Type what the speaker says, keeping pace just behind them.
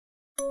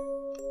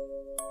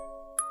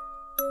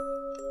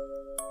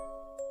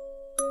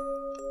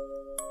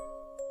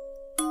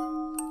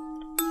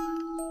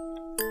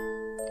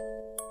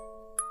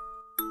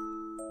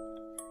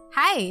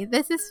Hi,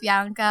 this is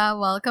Bianca.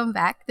 Welcome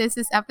back. This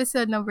is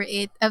episode number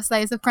 8 of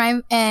Slice of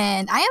Crime,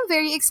 and I am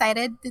very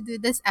excited to do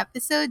this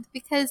episode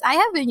because I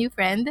have a new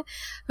friend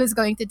who's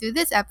going to do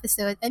this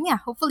episode, and yeah,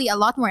 hopefully a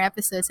lot more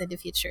episodes in the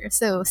future.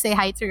 So say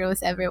hi to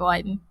Rose,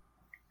 everyone.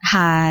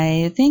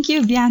 Hi, thank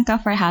you, Bianca,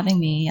 for having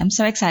me. I'm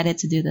so excited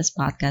to do this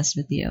podcast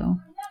with you.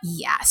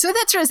 Yeah, so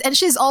that's Rose, and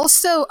she's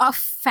also a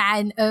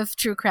fan of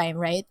true crime,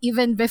 right?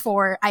 Even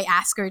before I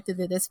ask her to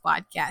do this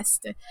podcast,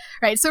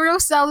 right? So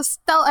Rose, tell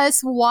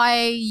us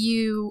why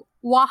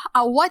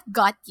what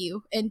got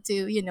you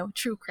into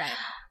true crime.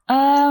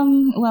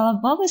 Well,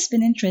 I've always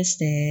been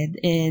interested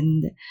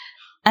in,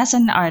 as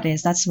an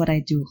artist, that's what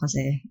I do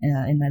kasi,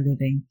 in my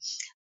living.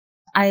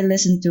 I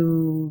listen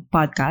to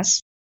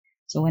podcasts.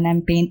 So when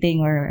I'm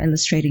painting or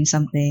illustrating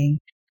something,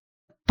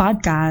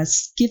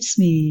 podcast keeps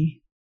me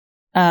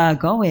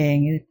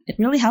going. It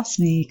really helps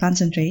me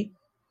concentrate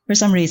for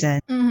some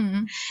reason.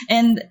 Mm-hmm.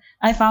 And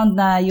I found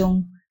na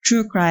yung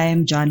true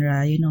crime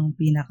genre, yun ang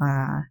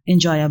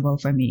pinaka-enjoyable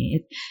for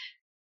me.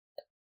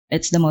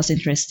 It's the most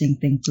interesting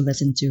thing to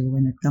listen to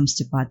when it comes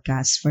to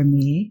podcasts for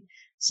me.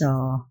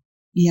 So,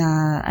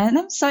 yeah. And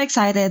I'm so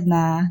excited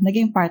na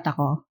naging part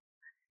ako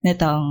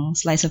nitong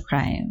Slice of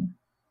Crime.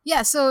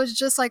 Yeah, so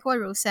just like what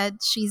Rose said,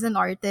 she's an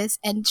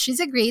artist and she's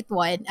a great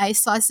one. I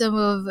saw some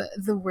of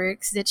the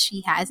works that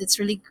she has. It's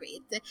really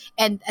great.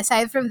 And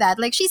aside from that,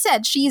 like she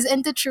said, she's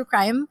into true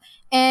crime.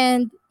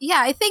 And yeah,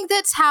 I think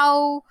that's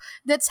how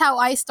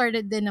I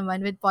started din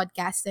naman with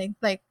podcasting.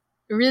 Like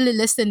really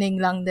listening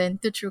lang din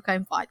to true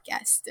crime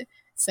podcast.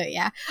 So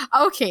yeah.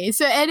 Okay,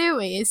 so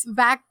anyways,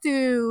 back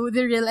to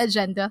the real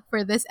agenda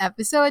for this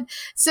episode.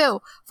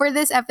 So for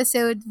this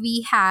episode,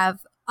 we have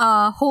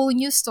a whole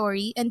new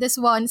story, and this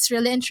one's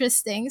really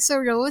interesting. So,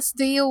 Rose,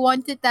 do you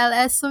want to tell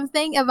us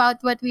something about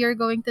what we are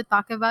going to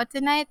talk about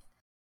tonight?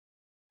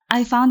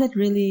 I found it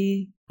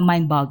really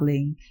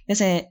mind-boggling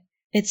kasi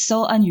it's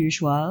so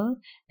unusual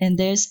and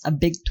there's a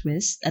big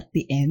twist at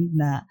the end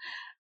na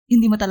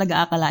hindi mo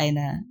talaga akalain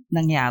na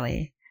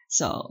nangyari.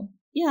 So,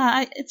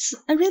 yeah, it's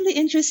a really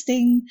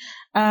interesting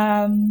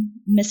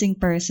missing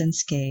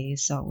persons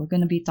case. So, we're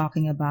going to be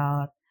talking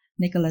about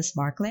Nicholas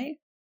Barclay.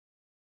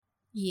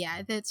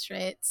 Yeah, that's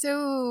right.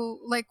 So,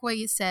 like what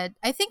you said,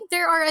 I think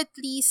there are at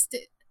least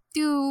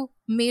two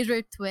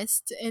major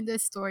twists in the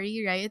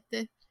story, right?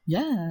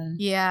 Yeah.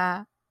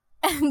 Yeah.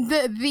 And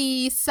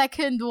the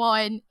second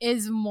one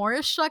is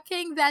more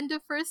shocking than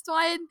the first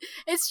one.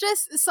 It's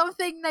just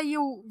something that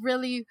you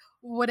really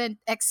wouldn't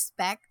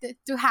expect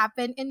to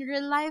happen in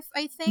real life,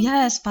 I think.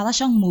 Yes, para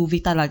siyang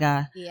movie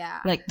talaga. Yeah.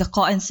 Like the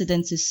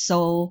coincidence is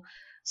so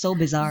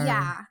bizarre.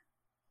 Yeah.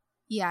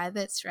 Yeah,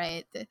 that's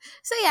right.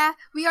 So yeah,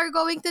 we are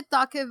going to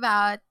talk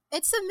about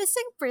it's a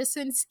missing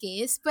persons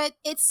case, but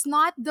it's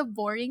not the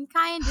boring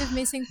kind of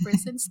missing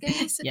persons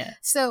case. Yeah.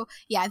 So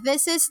yeah,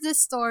 this is the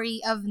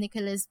story of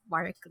Nicholas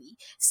Barkley.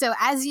 So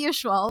as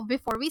usual,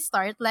 before we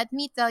start, let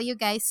me tell you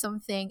guys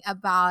something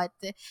about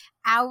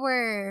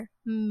our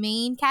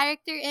main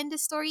character in the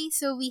story.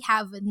 So we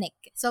have Nick.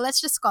 So let's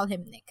just call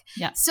him Nick.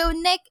 Yeah. So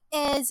Nick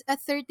is a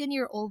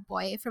 13-year-old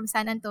boy from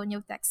San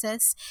Antonio,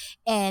 Texas,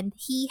 and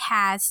he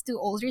has two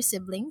older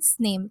siblings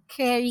named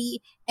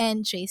Carrie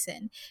and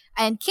Jason.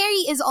 And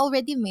Carrie is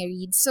already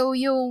married, so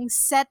yung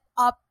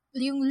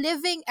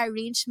living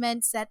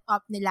arrangement set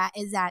up nila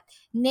is that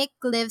Nick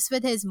lives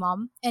with his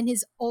mom and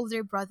his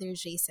older brother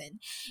Jason.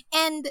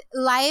 And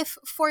life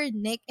for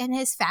Nick and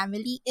his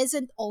family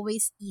isn't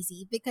always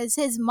easy because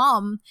his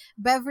mom,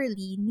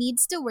 Beverly,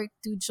 needs to work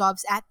two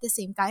jobs at the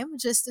same time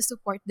just to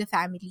support the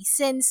family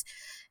since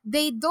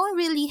they don't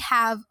really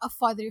have a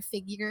father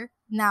figure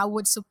now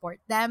would support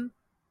them.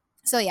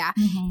 So yeah.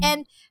 Mm-hmm.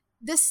 And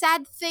the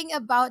sad thing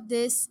about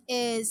this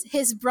is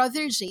his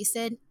brother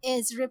Jason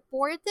is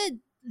reported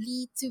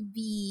to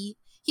be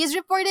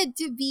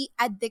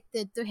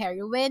addicted to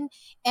heroin,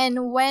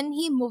 and when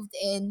he moved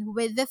in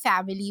with the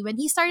family, when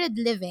he started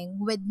living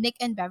with Nick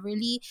and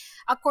Beverly,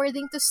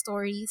 according to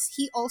stories,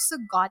 he also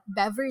got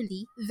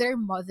Beverly, their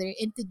mother,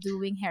 into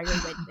doing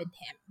heroin with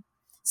him.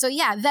 So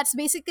yeah, that's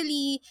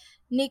basically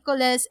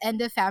Nicholas and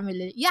the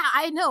family. Yeah,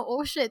 I know.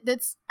 Oh shit,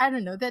 that's I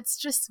don't know. That's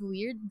just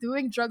weird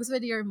doing drugs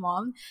with your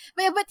mom.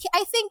 But, yeah, but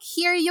I think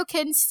here you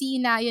can see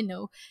now.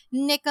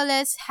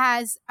 Nicholas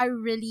has a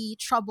really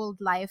troubled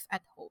life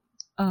at home.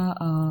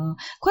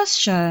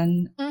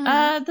 Question.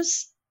 Mm-hmm.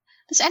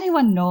 Does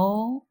anyone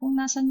know kung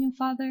nasan yung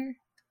father?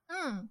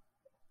 Mm.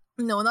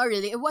 No, not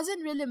really. It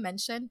wasn't really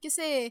mentioned.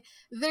 Kasi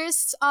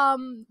there's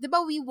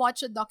diba we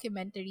watched a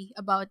documentary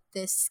about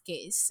this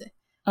case,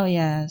 Oh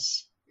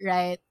yes.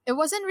 right? It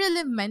wasn't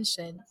really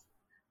mentioned.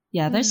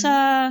 Yeah,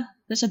 Mm-hmm.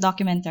 there's a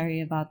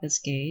documentary about this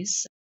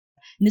case.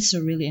 And it's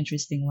a really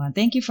interesting one.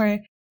 Thank you for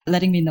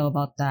letting me know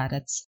about that.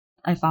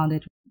 I found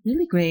it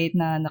really great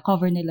na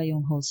cover nila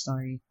yung whole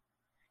story.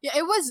 Yeah,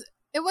 it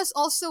was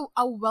also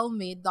a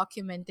well-made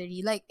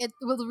documentary. Like it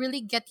will really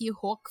get you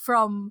hooked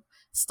from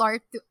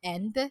start to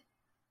end,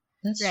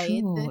 That's right?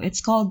 true.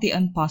 It's called The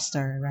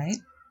Imposter, right?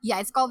 Yeah,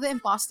 it's called The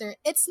Imposter.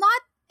 It's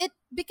not it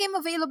became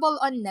available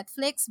on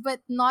Netflix,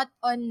 but not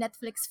on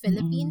Netflix Mm-mm.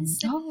 Philippines.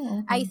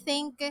 Oh, I okay.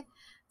 think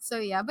so.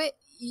 Yeah, but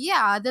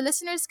yeah, the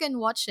listeners can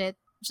watch it.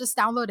 Just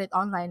download it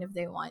online if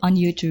they want. On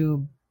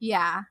YouTube.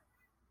 Yeah.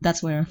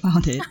 That's where I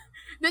found it.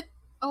 But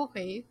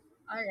okay.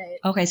 All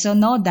right. Okay, so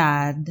no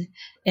dad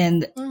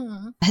and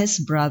Mm-hmm. his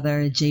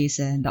brother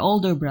Jason, the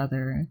older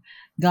brother,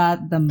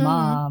 got the Mm-hmm.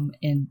 mom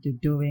into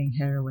doing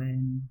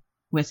heroin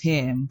with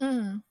him.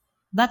 Mm-hmm.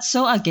 That's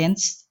so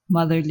against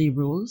motherly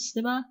rules,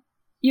 di ba?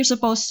 You're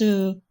supposed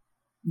to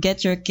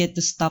get your kid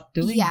to stop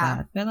doing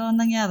Yeah. that. Pero ang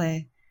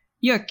nangyari,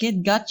 your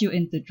kid got you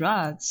into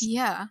drugs.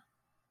 Yeah.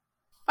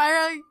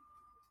 Parang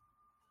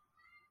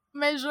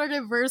medyo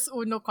reverse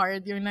Uno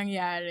card yung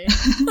nangyari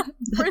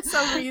for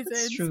some That's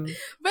reasons. true.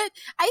 But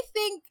I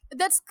think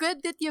that's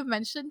good that you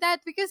mentioned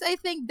that, because I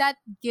think that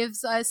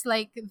gives us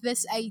like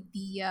this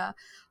idea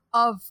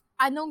of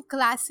anong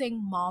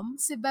klaseng mom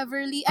si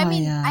Beverly. I Oh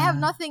mean, I have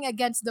yeah. nothing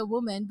against the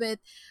woman, but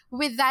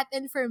with that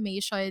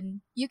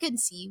information, you can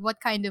see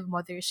what kind of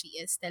mother she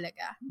is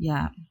talaga,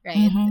 Yeah.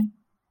 right? Mm-hmm.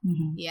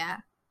 Mm-hmm.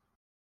 Yeah.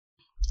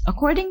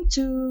 According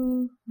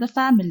to the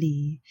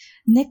family,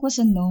 Nick was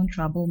a known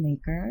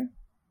troublemaker.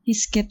 He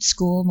skipped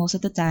school most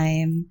of the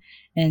time,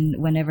 and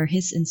whenever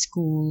he's in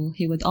school,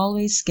 he would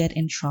always get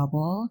in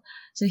trouble.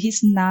 So he's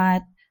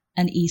not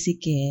an easy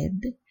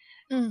kid.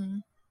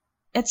 Mm.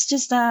 It's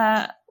just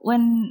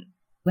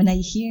when I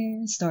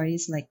hear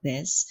stories like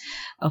this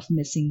of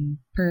missing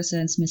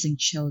persons, missing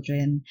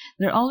children,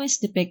 they're always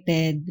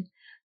depicted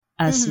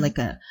as Mm-hmm. like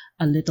a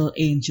little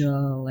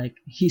angel, like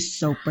he's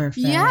so Yeah,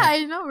 perfect.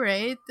 I know,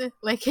 right?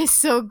 Like he's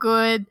so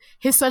good.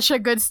 He's such a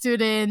good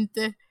student.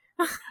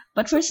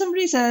 But for some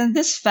reason,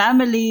 this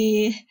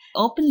family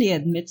openly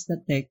admits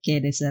that their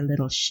kid is a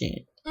little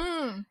shit.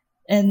 Mm.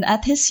 And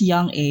at his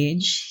young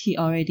age, he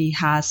already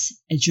has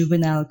a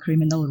juvenile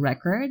criminal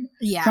record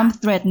from Yeah.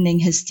 threatening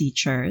his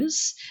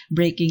teachers,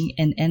 breaking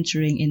and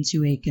entering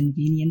into a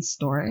convenience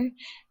store,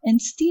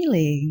 and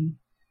stealing.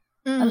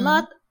 A Mm.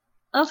 lot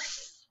of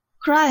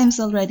crimes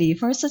already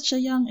for such a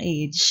young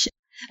age.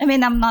 I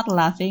mean, I'm not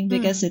laughing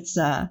because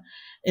Mm.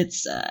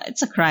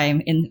 it's a crime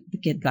and the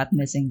kid got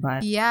missing,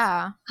 but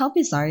Yeah. how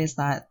bizarre is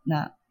that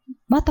na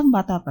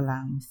batang-bata pa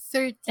lang.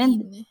 And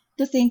 13.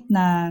 to think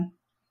na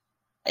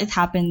it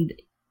happened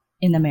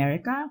in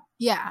America.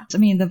 Yeah. I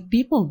mean, the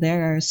people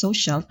there are so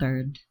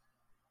sheltered.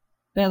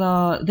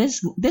 Pero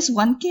this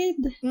one kid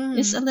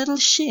is Mm. a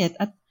little shit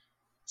at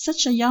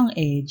such a young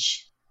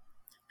age.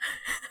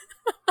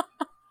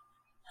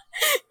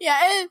 Yeah,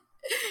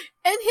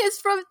 and he's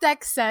from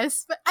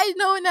Texas. But I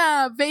know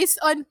na based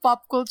on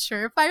pop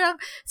culture, parang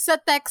sa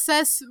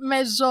Texas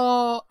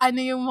medyo ano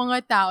yung mga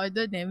tao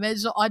doon eh,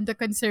 medyo on the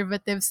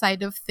conservative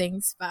side of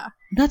things pa,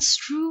 That's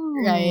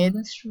true. right?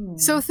 That's true.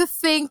 So to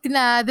think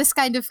na this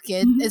kind of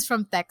kid Mhm. is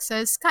from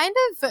Texas, kind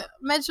of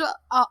medyo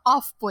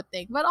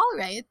off-putting, but all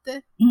right.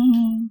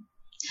 Mhm.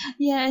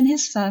 Yeah, and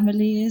his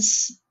family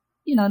is,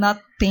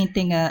 not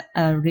painting a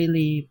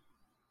really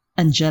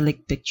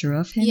angelic picture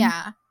of him.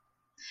 Yeah.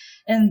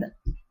 And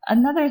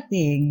another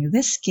thing,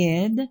 this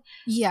kid,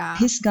 Yeah.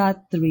 he's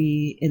got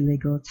 3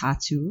 illegal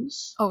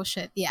tattoos. Oh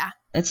shit. Yeah.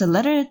 It's a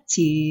letter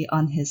T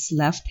on his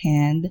left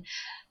hand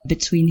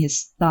between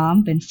his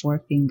thumb and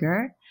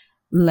forefinger,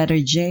 letter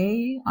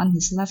J on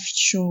his left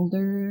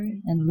shoulder,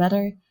 and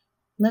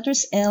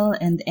letters L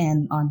and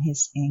N on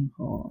his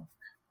ankle.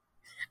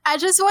 I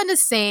just want to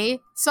say,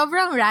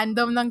 sobrang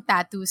random ng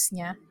tattoos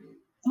niya.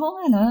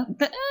 Oh, ano?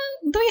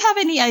 Do you have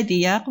any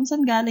idea kung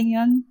saan galing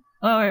yun?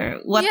 Or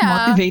what Yeah.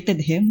 motivated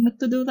him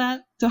to do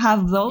that? To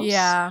have those?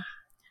 Yeah.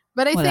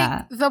 But I think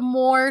Wala. the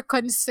more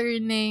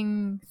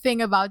concerning thing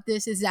about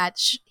this is that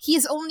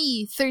he's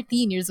only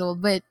 13 years old,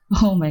 but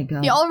Oh my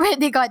God. he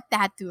already got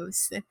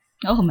tattoos.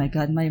 Oh my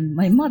God. My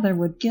mother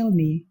would kill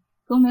me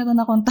kung meron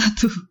akong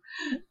tattoo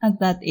at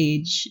that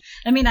age.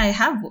 I mean, I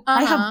have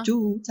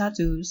 2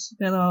 tattoos,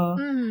 pero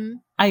Hmm.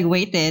 I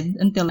waited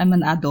until I'm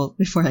an adult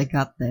before I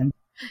got them.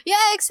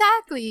 Yeah,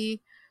 exactly.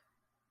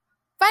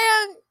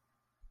 Parang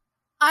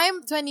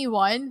I'm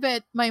 21,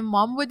 but my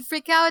mom would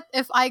freak out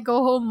if I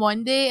go home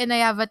one day and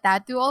I have a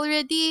tattoo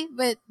already,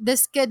 but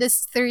this kid is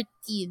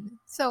 13.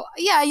 So,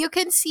 yeah, you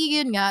can see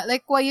yun nga,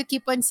 like why you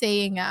keep on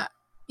saying nga,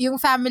 yung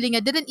family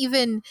nga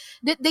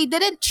they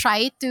didn't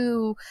try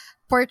to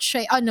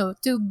portray, no,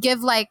 to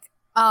give like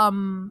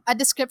a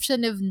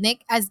description of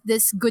Nick as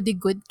this goody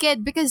good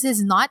kid, because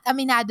he's not.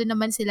 Aminado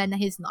naman sila na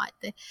he's not,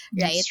 That's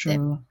right?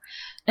 true.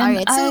 All And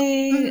right. So,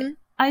 I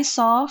I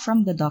saw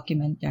from the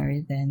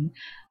documentary then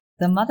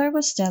the mother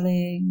was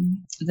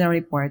telling the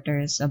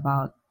reporters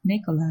about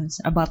Nick,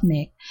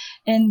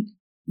 and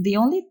the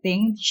only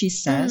thing she mhm,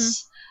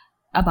 says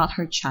about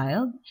her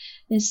child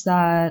is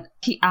that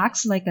he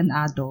acts like an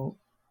adult,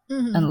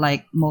 mhm,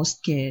 unlike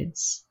most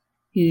kids.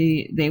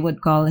 They would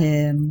call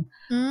him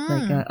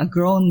like mm, a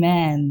grown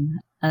man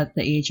at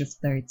the age of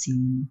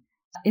 13.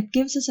 It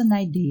gives us an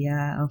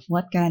idea of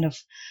what kind of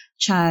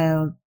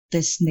child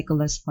this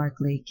Nicholas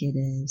Barclay kid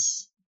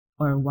is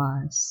or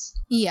was.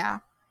 yeah.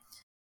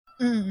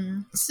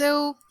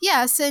 So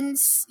yeah,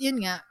 since yun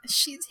nga,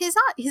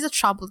 he's a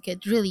troubled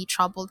kid, really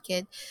troubled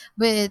kid,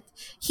 but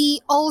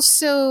he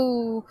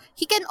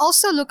can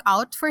also look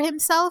out for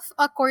himself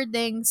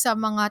according sa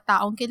mga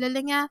taong kilala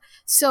niya.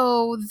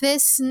 So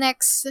this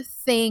next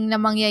thing na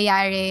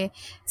mangyayari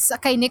sa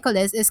kay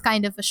Nicholas is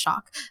kind of a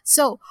shock.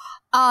 So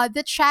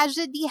the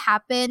tragedy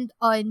happened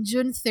on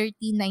June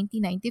 30,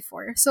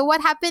 1994. So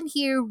what happened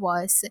here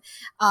was,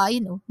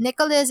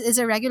 Nicholas is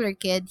a regular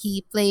kid.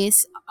 He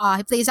plays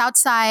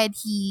outside.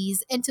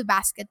 He's into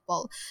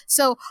basketball.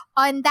 So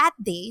on that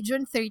day,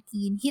 June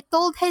 13, he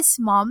told his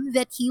mom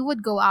that he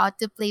would go out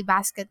to play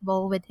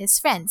basketball with his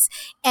friends.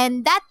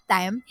 And that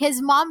time,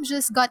 his mom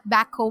just got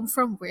back home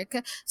from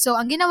work. So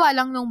ang ginawa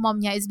lang ng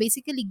mom niya is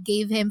basically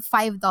gave him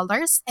 $5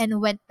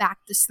 and went back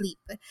to sleep.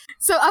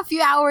 So a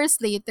few hours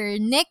later,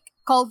 Nick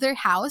called their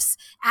house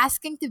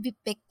asking to be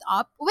picked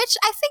up, which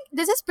I think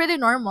this is pretty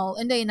normal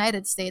in the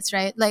United States,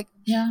 right? Like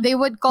Yeah. they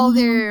would call Mm-hmm.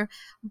 their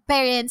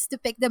parents to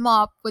pick them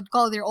up, would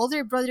call their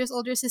older brothers,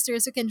 older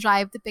sisters who can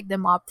drive to pick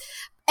them up.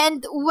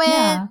 And when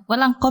Yeah.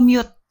 Walang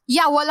commute.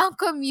 yeah, walang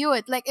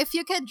commute. Like, if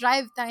you can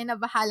drive, tayo na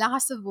bahala ka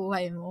sa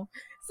buhay mo.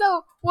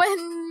 So,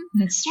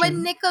 That's when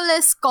true.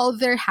 Nicholas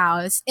called their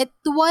house, it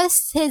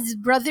was his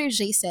brother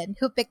Jason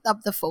who picked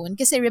up the phone.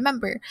 Because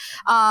remember,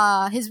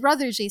 his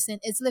brother Jason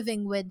is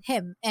living with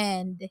him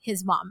and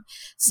his mom.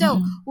 So,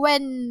 Mm-mm.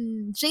 when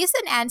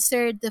Jason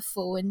answered the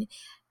phone,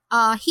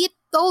 he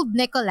told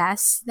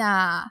Nicholas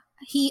na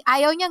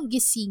ayaw niyang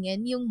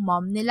gisingin yung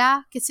mom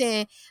nila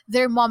kasi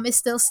their mom is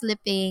still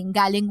sleeping,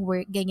 galing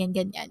work, ganyan,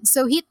 ganyan.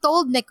 So he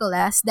told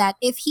Nicholas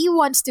that if he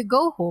wants to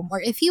go home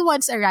or if he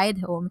wants a ride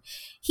home,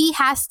 he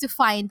has to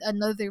find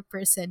another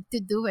person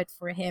to do it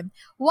for him.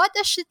 What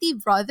a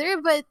shitty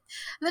brother, but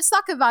let's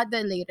talk about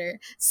that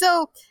later.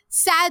 So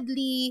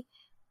sadly,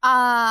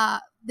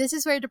 this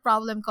is where the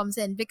problem comes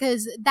in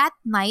because that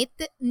night,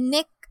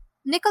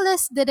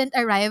 Nicholas didn't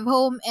arrive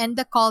home, and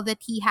the call that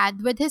he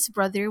had with his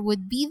brother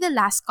would be the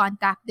last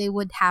contact they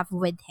would have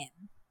with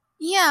him.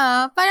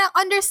 Yeah, parang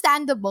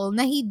understandable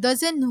na he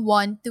doesn't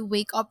want to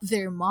wake up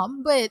their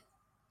mom, but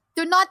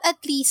to not at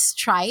least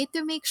try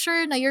to make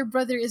sure na your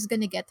brother is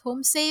gonna get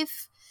home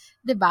safe,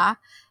 'di ba?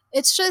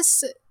 It's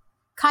just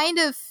kind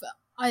of,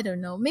 I don't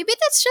know. Maybe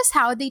that's just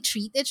how they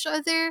treat each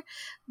other,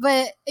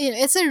 but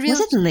it's a Was real.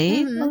 it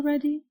late Mhm.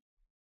 already?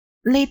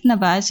 Late na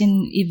ba? As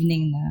in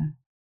evening na?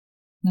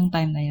 Nung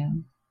time na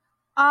yun?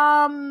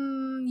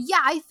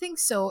 Yeah, I think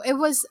so. It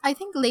was, I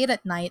think, late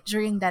at night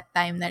during that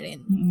time na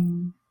rin.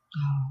 Mm-mm.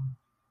 Oh.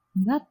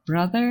 That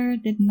brother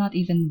did not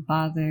even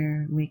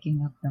bother waking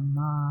up the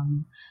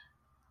mom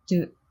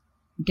to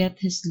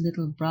get his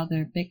little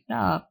brother picked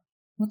up.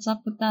 What's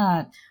up with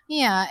that?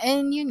 Yeah,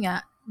 and yun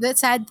nga, the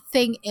sad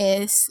thing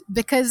is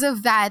because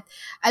of that,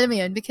 alam mo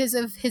yun, because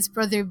of his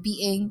brother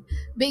being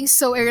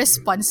so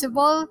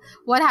irresponsible,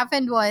 what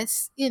happened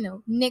was,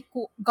 Nick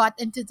got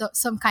into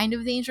some kind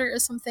of danger or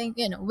something,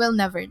 we'll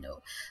never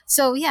know.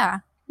 So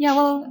yeah. Yeah,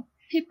 well,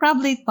 he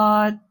probably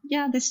thought,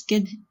 yeah, this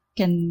kid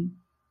can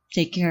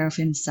take care of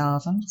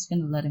himself. I'm just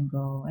gonna let him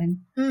go.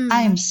 And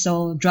I'm Mm,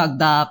 so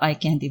drugged up, I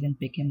can't even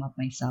pick him up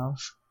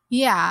myself.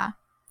 yeah,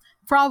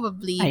 I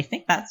probably.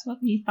 think that's what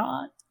he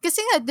thought. Kasi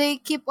nga, they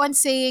keep on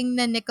saying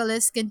na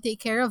Nicholas can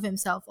take care of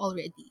himself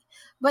already.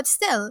 But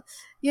still,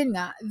 yun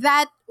nga,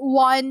 that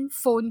one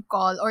phone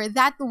call or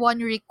that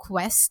one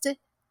request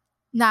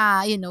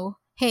na,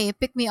 hey,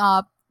 pick me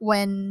up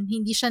when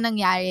hindi siya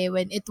nangyari,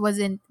 when it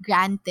wasn't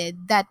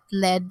granted, that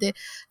led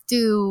to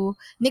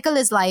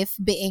Nicola's life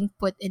being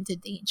put into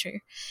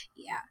danger.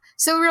 Yeah.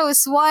 So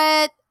Rose,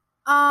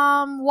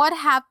 what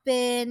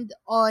happened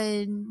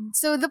on,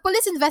 so the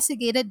police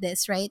investigated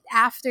this, right?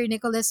 After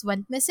Nicholas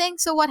went missing.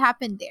 So what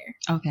happened there?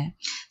 Okay.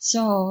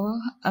 So,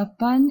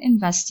 upon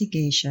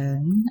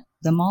investigation,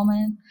 the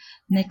moment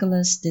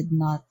Nicholas did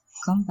not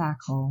come back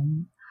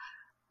home,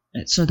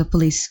 so the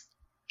police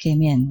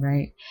came in,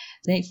 right?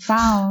 They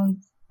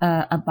found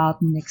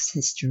about Nick's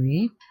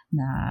history.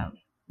 Na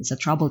he's a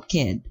troubled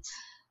kid.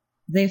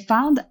 They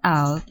found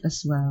out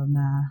as well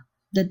na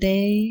the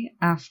day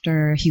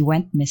after he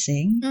went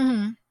missing,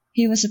 Mm-hmm.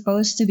 he was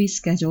supposed to be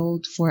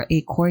scheduled for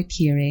a court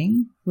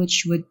hearing,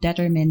 which would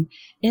determine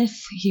if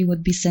he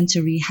would be sent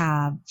to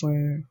rehab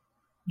for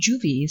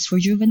juvies, for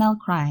juvenile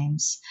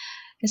crimes.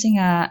 Kasi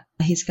nga,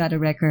 he's got a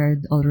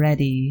record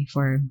already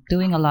for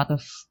doing a lot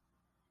of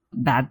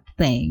bad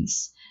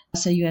things.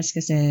 Sa US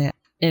kasi,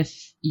 if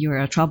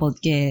you're a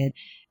troubled kid,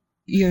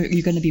 you're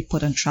gonna be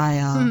put on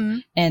trial, Mm-hmm.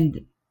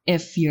 and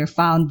if you're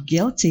found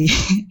guilty,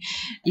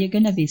 you're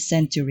gonna be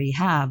sent to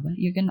rehab.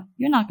 You're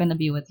not gonna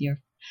be with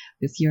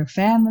your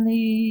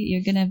family.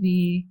 You're gonna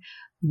be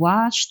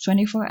watched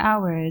 24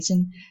 hours,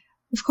 and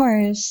of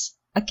course,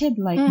 a kid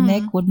like Mm-hmm.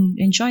 Nick wouldn't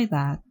enjoy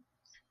that.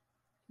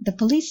 The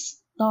police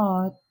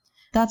thought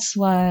that's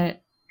what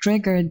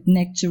triggered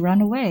Nick to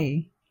run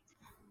away.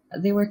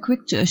 They were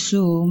quick to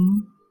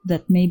assume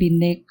that maybe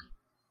Nick,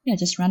 yeah,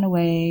 just ran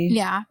away,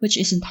 Yeah. which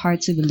isn't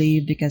hard to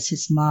believe because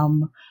his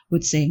mom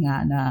would say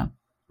nga na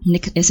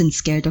Nick isn't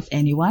scared of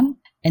anyone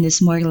and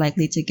is more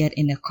likely to get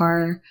in a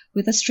car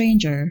with a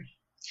stranger.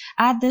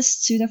 Add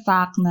this to the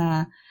fact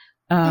na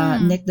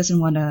Mm. Nick doesn't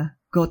want to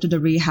go to the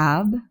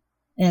rehab.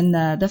 And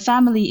the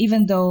family,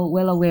 even though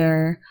well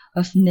aware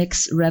of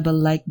Nick's rebel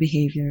like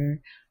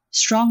behavior,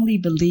 strongly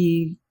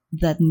believe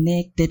that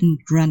Nick didn't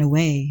run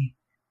away.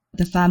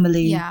 The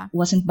family Yeah.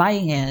 wasn't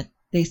buying it.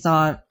 They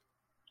thought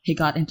he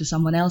got into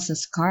someone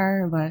else's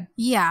car, but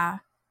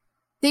Yeah.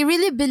 They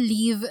really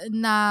believe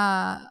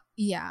na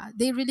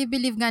they really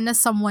believe nga na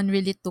someone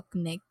really took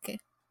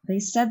Nick. they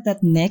said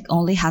that Nick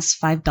only has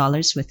 $5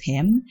 with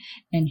him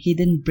and he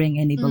didn't bring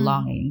any Mm.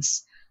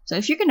 belongings. So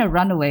if you're gonna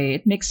run away,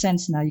 it makes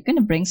sense now. You're gonna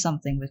bring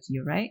something with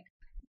you, right?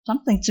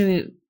 Something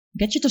to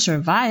get you to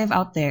survive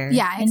out there,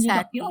 Yeah, and you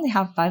exactly. only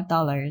have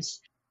 $5.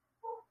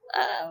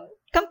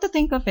 Come to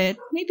think of it,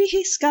 maybe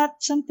he's got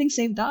something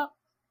saved up.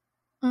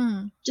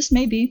 Mm. Just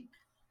maybe.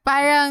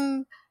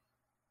 Parang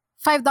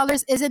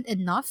 $5 isn't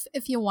enough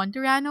if you want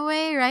to run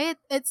away, right?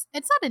 It's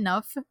not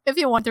enough if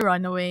you want to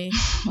run away,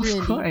 Of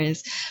really.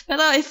 course. But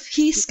if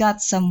he's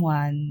got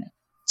someone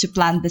to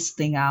plan this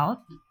thing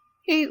out,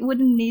 he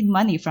wouldn't need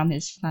money from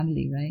his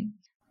family, right?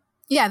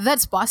 Yeah,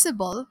 that's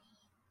possible.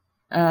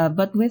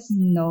 But with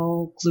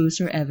no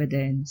clues or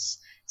evidence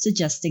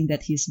suggesting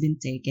that he's been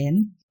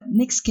taken,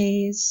 Nick's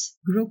case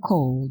grew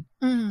cold,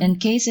 Mm.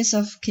 and cases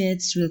of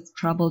kids with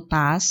troubled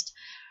past,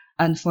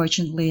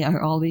 unfortunately,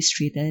 are always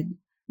treated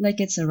like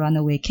it's a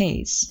runaway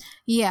case.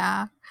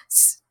 Yeah.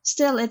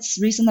 Still, it's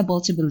reasonable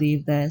to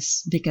believe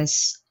this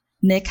because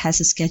Nick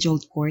has a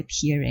scheduled court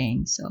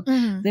hearing, so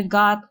Mm. they've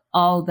got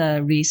all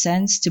the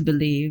reasons to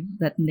believe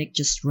that Nick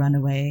just ran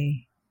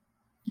away,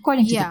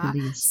 according to the Yeah.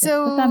 police.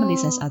 The family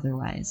says So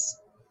otherwise.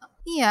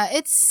 yeah,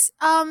 it's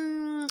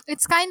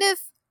kind of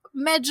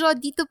medyo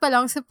dito pa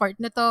lang sa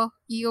part na to,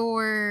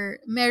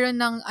 meron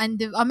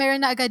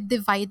na agad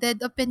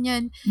divided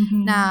opinion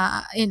Mm-hmm.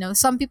 na,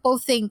 some people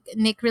think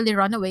Nick really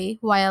run away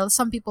while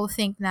some people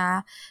think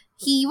na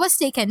he was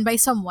taken by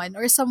someone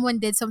or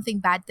someone did something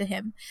bad to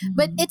him.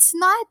 But Mm-hmm. it's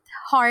not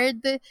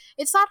hard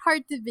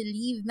to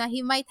believe na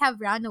he might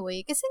have run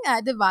away. Kasi nga,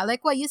 diba,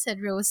 like what you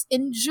said, Rose,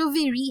 in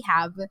juvie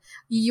rehab,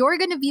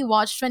 you're gonna be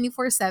watched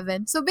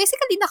 24/7. So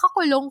basically, Mm-mm.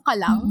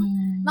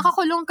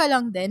 nakakulong ka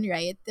lang din,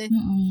 right?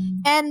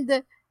 Mm-mm.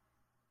 And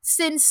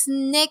since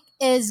Nick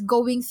is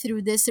going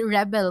through this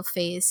rebel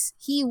phase,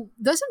 he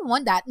doesn't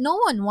want that.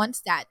 No one wants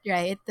that,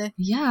 right?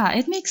 Yeah,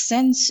 it makes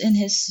sense in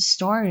his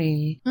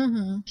story.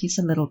 Mm-hmm. He's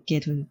a little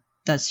kid who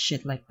does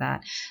shit like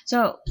that.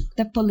 So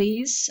the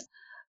police,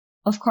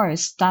 of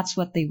course, that's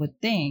what they would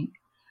think.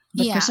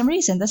 But for Yeah. some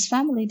reason, this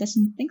family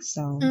doesn't think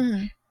so.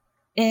 Mm-hmm.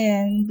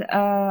 And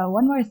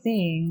one more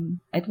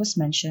thing, it was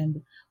mentioned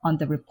on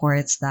the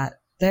reports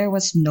that there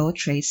was no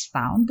trace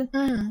found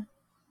Mm-hmm.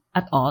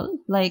 at all.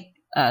 Like,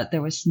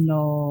 there was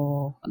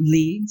no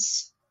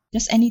leads,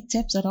 just any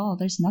tips at all.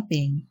 There's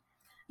nothing.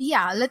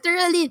 Yeah,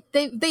 literally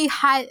they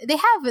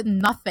have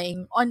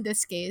nothing on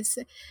this case.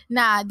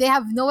 Na they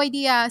have no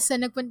idea sa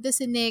nagpunta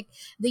si Nick.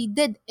 They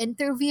did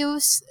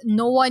interviews.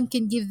 No one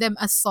can give them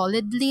a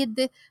solid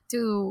lead to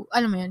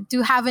alam mo yun,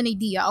 to have an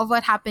idea of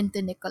what happened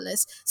to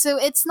Nicholas.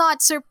 So it's not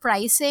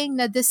surprising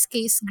that this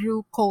case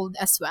grew cold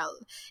as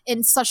well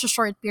in such a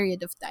short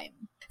period of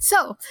time.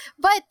 So,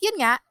 but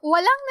yun nga,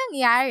 walang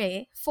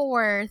nangyari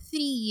for 3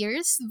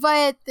 years,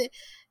 but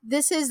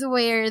this is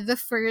where the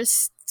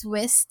first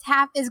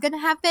is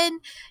gonna happen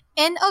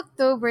in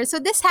October. So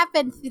this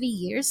happened 3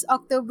 years,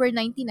 October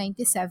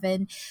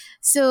 1997.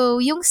 So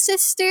yung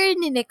sister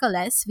ni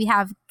Nicholas, we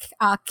have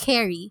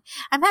Carrie.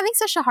 I'm having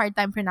such a hard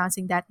time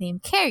pronouncing that name,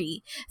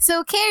 Carrie.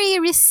 So Carrie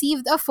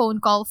received a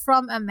phone call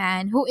from a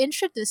man who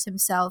introduced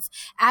himself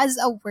as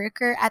a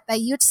worker at a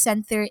youth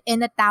center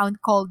in a town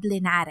called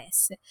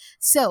Linares.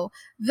 So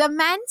the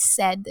man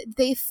said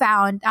they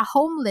found a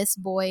homeless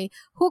boy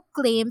who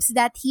claims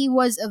that he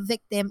was a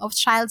victim of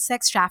child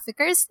sex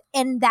traffickers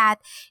and that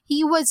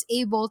he was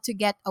able to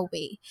get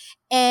away.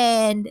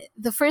 And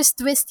the first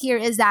twist here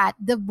is that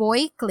the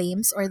boy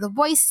claims, or the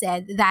boy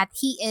said, that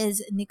he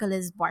is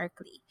Nicholas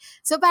Barclay.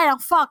 So parang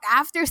fuck,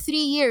 after 3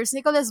 years,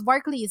 Nicholas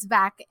Barclay is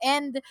back.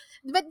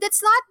 But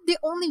that's not the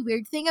only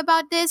weird thing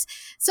about this.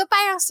 So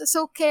parang,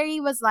 so Carrie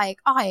was like,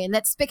 okay,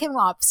 let's pick him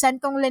up.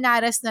 Send tong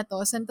Linares na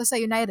to, send to sa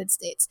United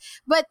States.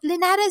 But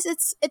Linares,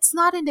 it's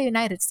not in the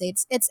United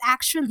States. It's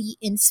actually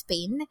in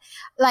Spain.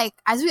 Like,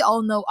 as we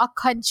all know, a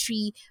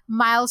country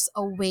miles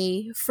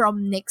away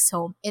from Nick's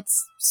home.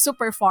 It's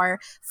super far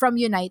from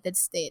United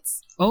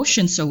States.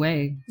 Oceans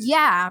away.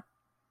 Yeah.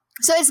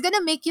 So it's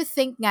gonna make you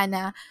think nga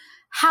na,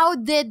 how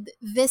did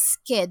this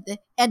kid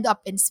end up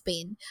in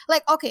Spain?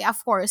 Like, okay,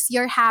 of course,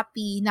 you're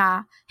happy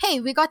na, hey,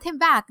 we got him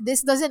back.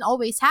 This doesn't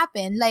always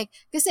happen. Like,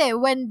 kasi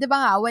when, di ba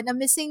nga, when a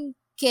missing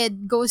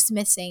kid goes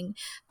missing,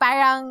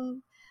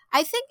 parang,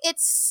 I think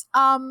it's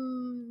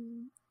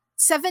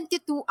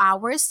 72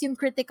 hours yung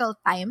critical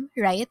time,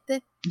 right?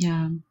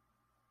 Yeah.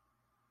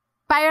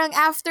 Parang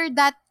after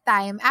that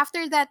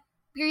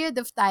period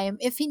of time,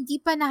 if hindi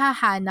pa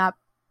nahahanap,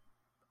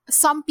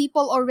 some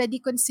people already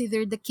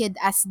consider the kid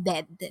as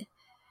dead.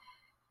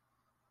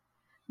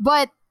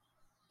 But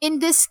in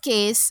this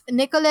case,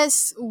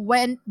 Nicholas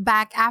went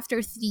back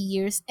after 3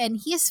 years and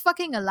he is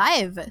fucking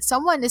alive.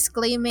 Someone is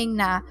claiming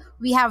na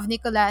we have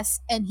Nicholas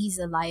and he's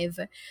alive.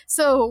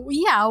 So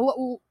yeah,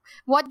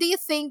 what do you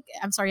think?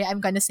 I'm sorry,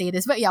 I'm gonna say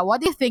this, but yeah, what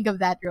do you think of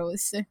that,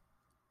 Rose?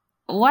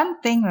 One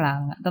thing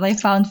lang that I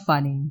found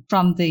funny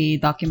from the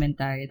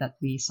documentary that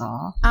we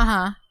saw,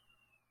 Uh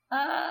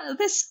huh.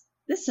 this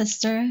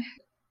sister,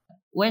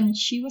 when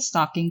she was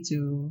talking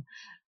to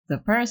the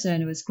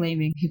person who was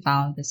claiming he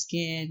found this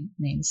kid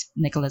named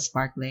Nicholas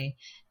Barclay,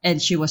 and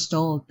she was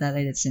told that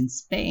it's in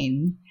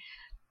Spain,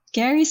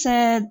 Carrie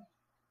said,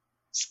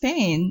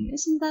 Spain,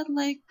 isn't that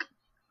like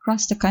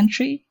across the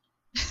country?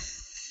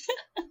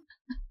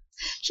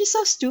 She's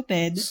so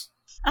stupid.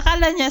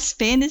 Akala niya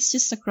Spain is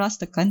just across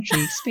the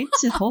country. Spain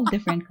is a whole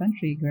different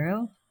country,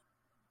 girl.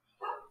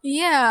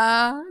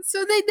 Yeah.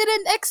 So they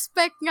didn't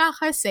expect nga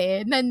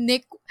kasi na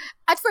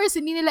at first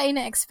hindi nila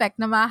ina-expect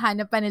na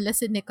mahanap pa nila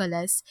si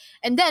Nicholas.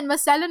 And then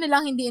mas lalo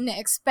nilang hindi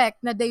ina-expect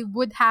na uh they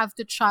would have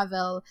to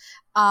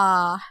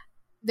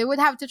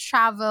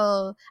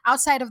travel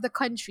outside of the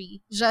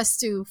country just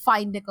to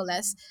find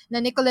Nicholas. Na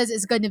Nicholas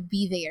is gonna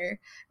be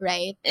there,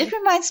 right? It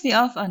reminds me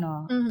of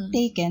Mm-hmm.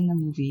 Taken, the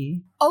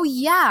movie. Oh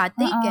yeah, Uh-uh.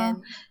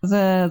 Taken.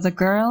 The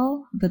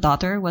girl, the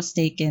daughter, was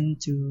taken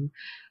to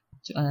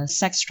a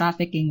sex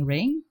trafficking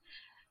ring.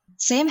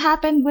 Same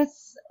happened with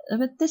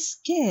this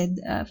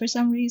kid. For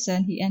some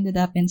reason, he ended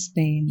up in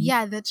Spain.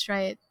 Yeah, that's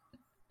right.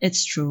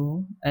 It's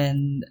true,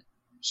 and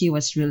he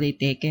was really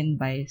taken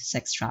by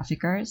sex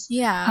traffickers.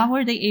 Yeah. How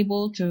were they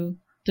able to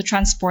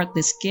transport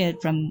this kid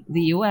from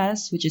the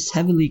U.S., which is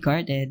heavily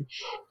guarded,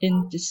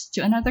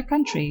 to another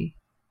country?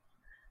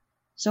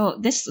 So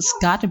this has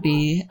got to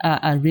be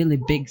a really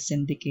big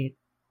syndicate,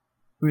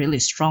 really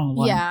strong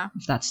one, Yeah.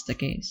 if that's the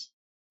case.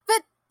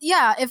 But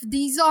yeah, if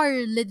these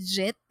are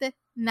legit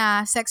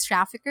na sex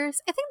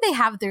traffickers, I think they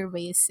have their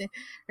ways,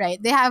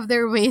 right? They have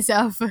their ways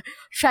of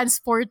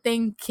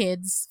transporting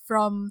kids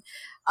from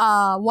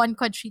one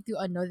country to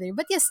another.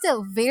 But yeah,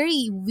 still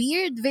very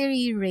weird,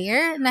 very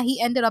rare na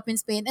he ended up in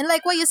Spain. And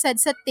like what you said,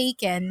 sa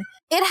Taken,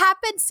 it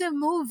happens in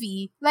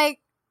movie. Like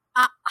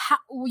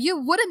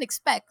you wouldn't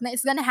expect na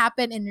it's gonna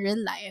happen in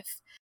real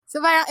life. So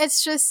parang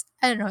it's just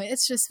I don't know,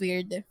 it's just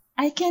weird.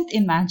 I can't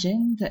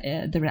imagine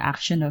the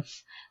reaction of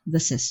the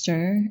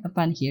sister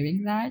upon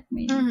hearing that. I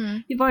mean, Mm-hmm.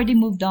 you've already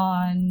moved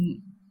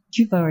on,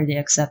 you've already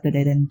accepted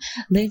it, and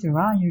later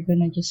on you're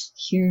gonna just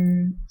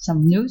hear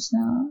some news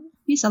now.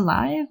 He's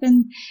alive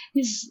and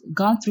he's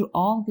gone through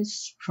all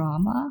this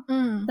trauma.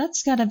 Mm.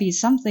 That's gotta be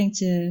something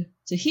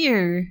to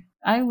hear.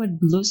 I would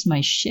lose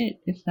my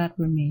shit if that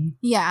were me.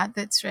 Yeah,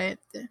 that's right.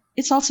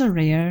 It's also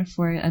rare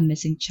for a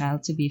missing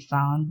child to be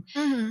found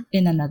Mm-hmm.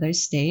 in another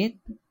state,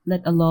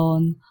 let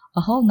alone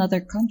a whole nother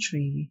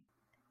country.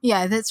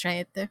 Yeah, that's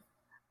right.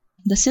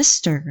 The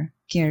sister,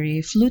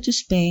 Carrie, flew to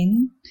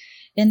Spain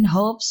in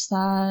hopes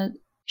that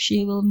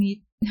she will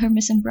meet her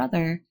missing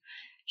brother.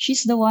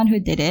 She's the one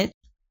who did it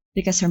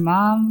because her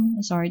mom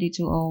is already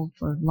too old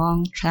for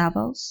long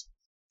travels.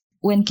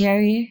 When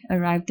Carrie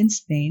arrived in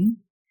Spain,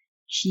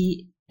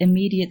 she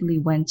immediately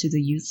went to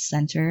the youth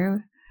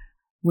center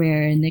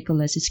where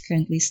Nicholas is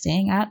currently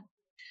staying at.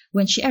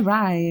 When she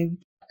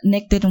arrived,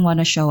 Nick didn't want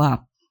to show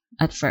up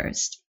at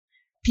first.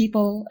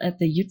 People at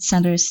the youth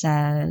center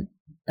said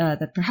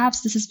that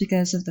perhaps this is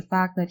because of the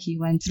fact that he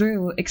went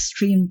through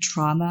extreme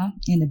trauma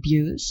and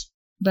abuse.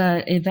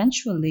 But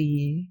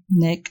eventually,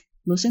 Nick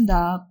loosened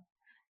up.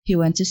 He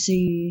went to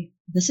see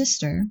the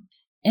sister,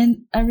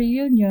 and a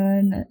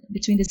reunion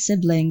between the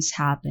siblings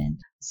happened.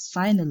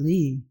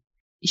 Finally,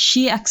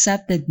 she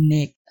accepted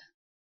Nick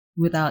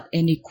without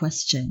any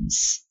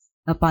questions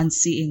upon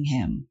seeing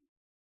him.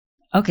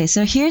 Okay,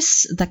 so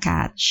here's the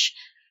catch.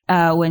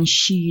 When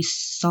she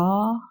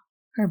saw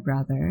her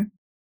brother,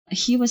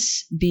 he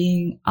was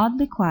being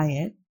oddly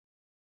quiet,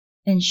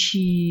 and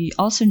she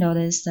also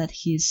noticed that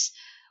he's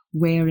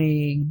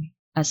wearing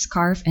a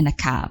scarf and a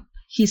cap.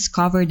 He's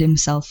covered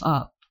himself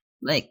up,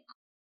 like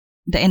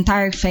the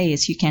entire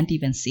face, you can't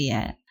even see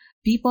it.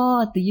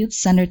 People at the youth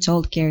center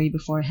told Carrie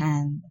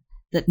beforehand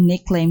that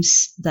Nick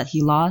claims that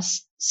he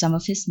lost some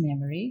of his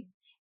memory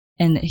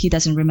and he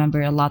doesn't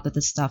remember a lot of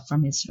the stuff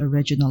from his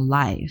original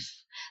life.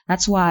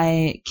 That's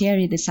why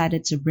Carrie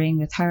decided to bring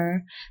with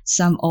her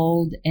some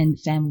old and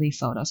family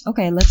photos.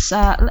 Okay, let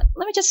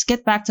me just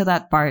get back to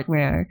that part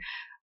where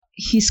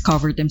he's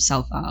covered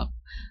himself up.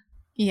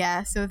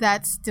 Yeah, so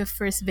that's the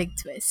first big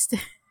twist.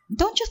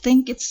 Don't you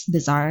think it's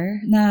bizarre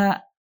na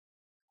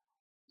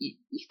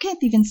you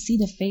can't even see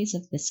the face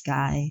of this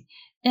guy?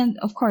 And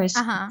of course,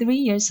 Uh-huh. 3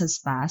 years has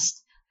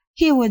passed.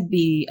 He would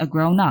be a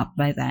grown up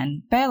by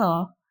then.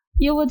 Pero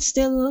you would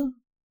still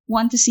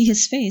want to see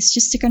his face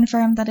just to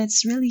confirm that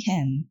it's really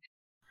him.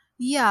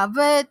 Yeah,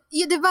 but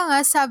yun, di ba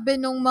nga, sabi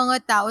nung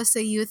mga tao sa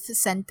youth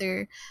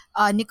center,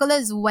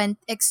 Nicholas went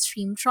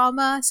extreme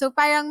trauma. So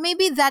parang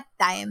maybe that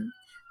time,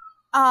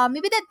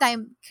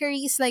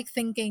 Curry is like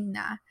thinking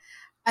na,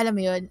 alam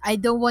mo yun, I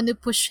don't want to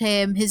push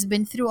him. He's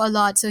been through a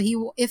lot. So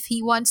if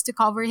he wants to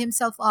cover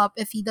himself up,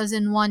 if he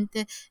doesn't want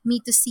me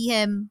to see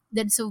him,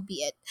 then so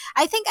be it.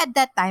 I think at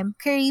that time,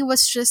 Curry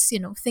was just,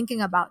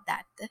 thinking about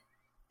that.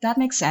 That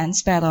makes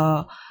sense,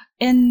 pero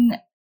in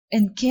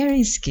in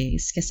Carrie's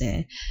case,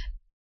 kasi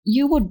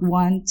you would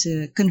want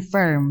to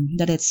confirm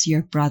that it's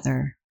your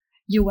brother.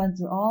 You went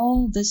through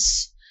all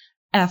this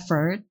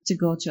effort to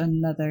go to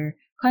another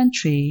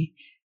country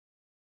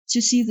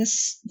to see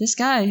this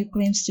guy who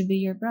claims to be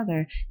your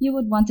brother. You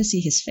would want to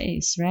see his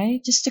face, right?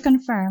 Just to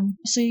confirm,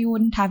 so you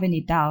wouldn't have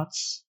any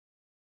doubts.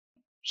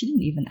 She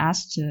didn't even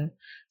ask to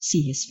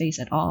see his face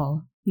at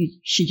all.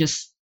 She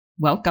just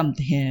welcomed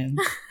him.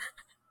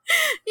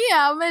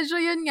 Yeah,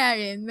 medyo yun nga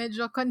rin.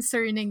 Medyo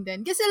concerning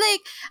din. Kasi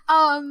like,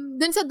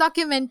 dun sa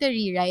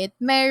documentary, right,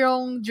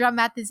 merong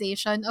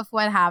dramatization of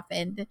what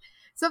happened.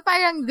 So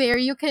parang there,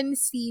 you can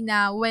see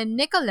na when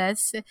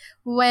Nicholas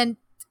went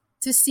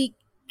to see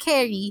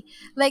Carrie,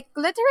 like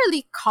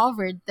literally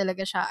covered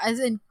talaga siya. As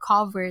in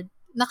covered.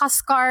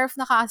 Naka-scarf,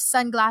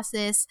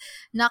 naka-sunglasses,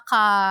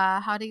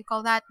 how do you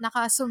call that?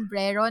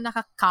 Naka-sombrero,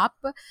 naka-cap.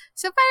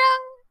 So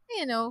parang,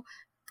 you know,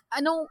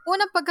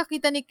 unang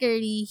pagkakita ni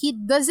Curry, he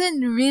doesn't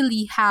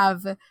really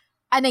have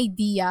an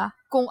idea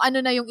kung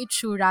ano na yung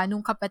itsura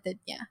nung kapatid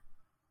niya.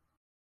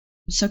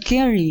 So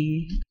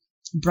Carrie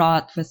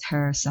brought with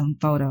her some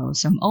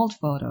photos, some old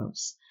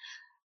photos.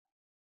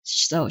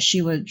 So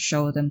she would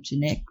show them to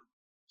Nick.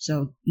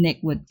 So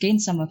Nick would gain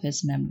some of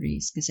his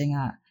memories kasi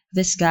nga,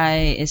 this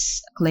guy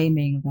is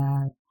claiming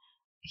that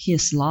he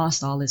has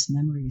lost all his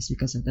memories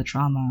because of the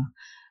trauma.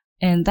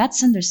 And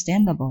that's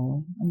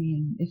understandable. I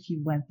mean, if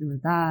you went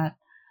through that,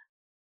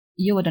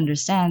 you would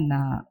understand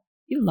that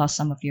you lost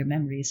some of your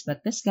memories.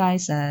 But this guy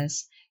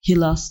says he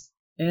lost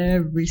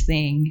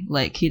everything.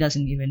 Like he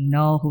doesn't even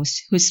know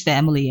whose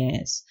family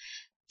is.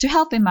 To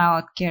help him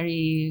out,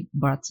 Carrie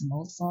brought some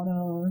old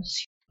photos.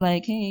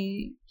 Like,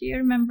 hey, do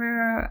you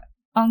remember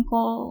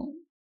Uncle?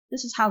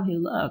 This is how he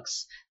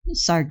looks.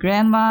 This is our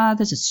grandma.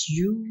 This is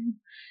you.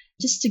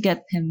 Just to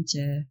get him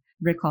to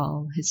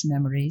recall his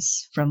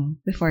memories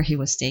from before he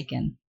was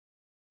taken.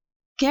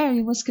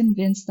 Carrie was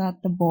convinced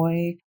that the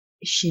boy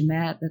she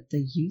met at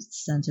the youth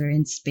center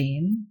in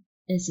Spain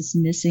is his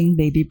missing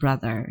baby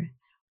brother.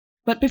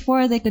 But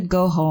before they could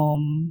go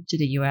home to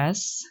the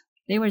US,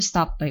 they were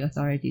stopped by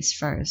authorities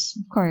first.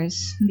 Of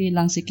course, hindi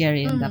lang si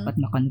Carrie ang Mm-hmm. dapat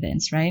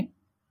ma-convince, right?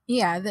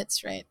 Yeah,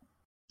 that's right.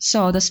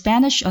 So the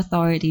Spanish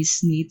authorities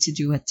need to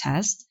do a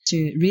test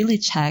to really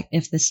check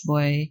if this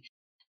boy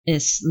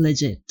is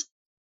legit.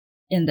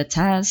 In the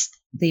test,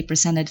 they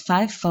presented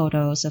 5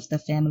 photos of the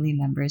family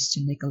members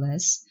to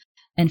Nicholas,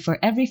 and for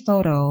every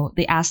photo,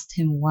 they asked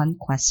him one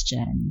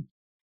question.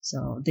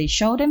 So they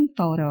showed him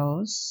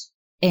photos,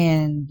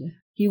 and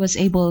he was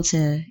able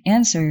to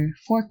answer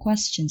 4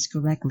 questions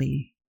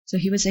correctly.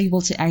 So he was able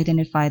to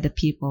identify the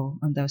people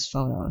on those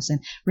photos.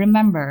 And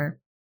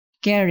remember,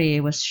 Gary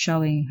was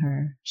showing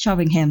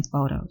him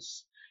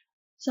photos.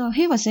 So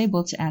he was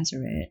able to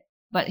answer it,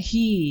 but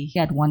he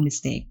had one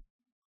mistake.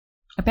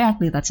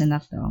 Apparently, that's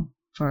enough though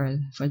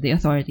for the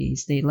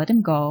authorities. They let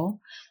him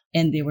go,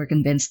 and they were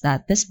convinced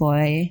that this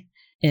boy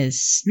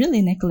is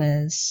really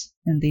Nicholas,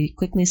 and they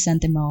quickly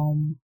sent him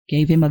home,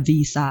 gave him a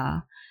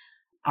visa,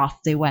 off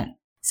they went.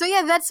 So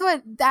yeah,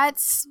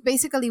 that's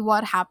basically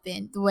what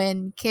happened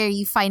when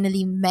Carrie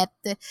finally met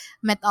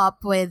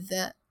up with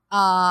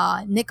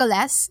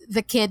Nicholas,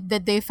 the kid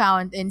that they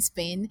found in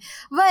Spain.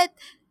 But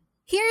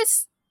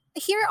here's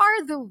here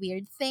are the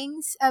weird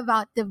things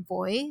about the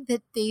boy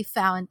that they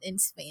found in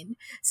Spain.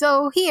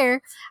 So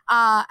here,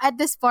 at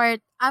this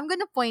part, I'm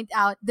gonna point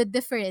out the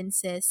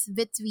differences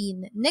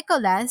between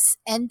Nicholas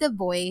and the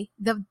boy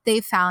that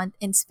they found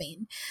in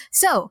Spain.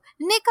 So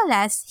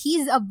Nicholas,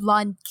 he's a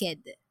blonde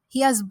kid.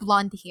 He has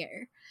blonde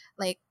hair,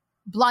 like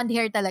blonde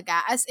hair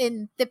talaga, as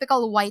in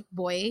typical white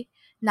boy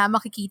na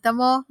makikita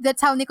mo.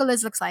 That's how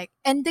Nicholas looks like.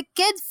 And the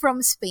kid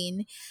from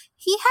Spain,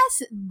 he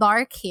has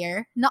dark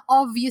hair na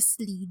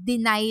obviously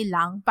deny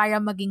lang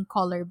para maging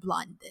color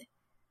blonde.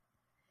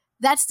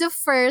 That's the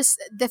first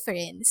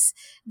difference.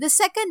 The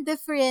second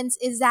difference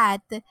is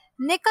that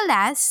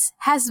Nicholas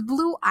has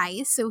blue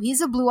eyes, so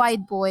he's a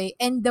blue-eyed boy,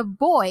 and the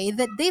boy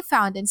that they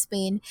found in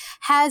Spain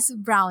has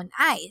brown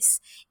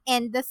eyes.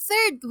 And the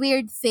third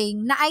weird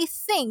thing na I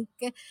think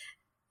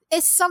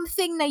is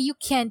something that you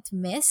can't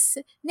miss.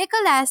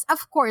 Nicholas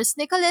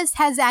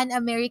has an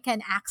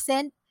American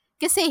accent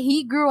kasi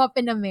he grew up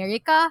in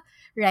America,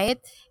 right?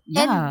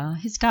 And Yeah,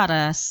 he's got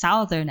a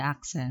southern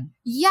accent.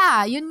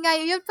 yeah, yun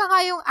pa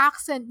nga yung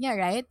accent niya,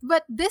 right?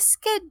 But this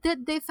kid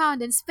that they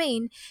found in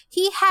Spain,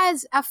 he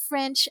has a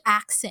French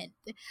accent.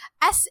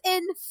 As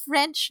in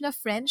French na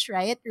French,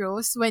 right,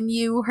 Rose? When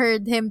you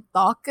heard him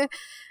talk,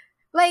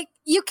 like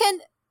you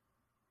can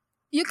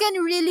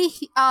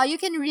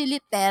really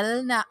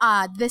tell na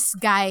this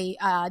guy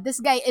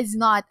is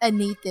not a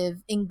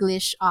native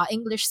English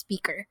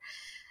speaker,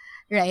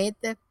 right?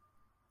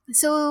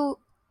 So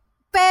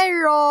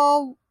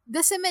pero the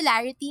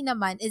similarity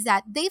naman is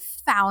that they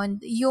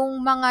found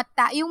yung mga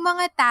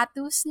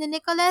tattoos ni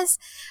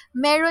Nicholas,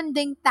 meron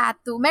ding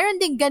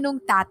ganong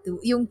tattoo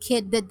yung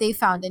kid that they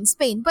found in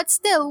Spain. But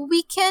still,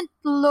 we can't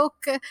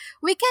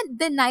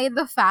deny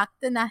the fact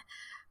na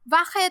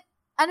bakit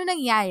ano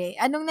nangyari?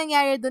 Anong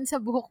nangyari dun sa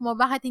buhok mo?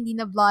 Bakit hindi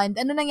na blonde?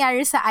 Ano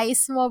nangyari sa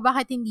eyes mo?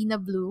 Bakit hindi na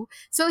blue?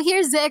 So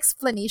here's the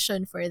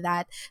explanation for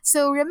that.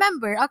 So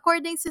remember,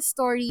 according sa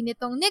story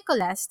nitong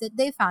Nicholas that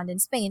they found in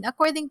Spain,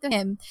 according to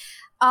him,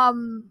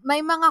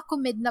 may mga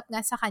kumidnap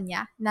nga sa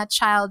kanya na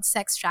child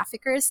sex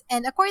traffickers.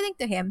 And according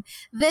to him,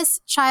 this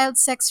child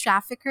sex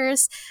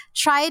traffickers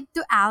tried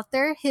to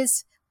alter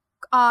his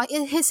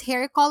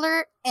hair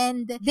color,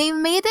 and they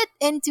made it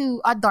into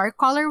a dark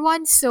color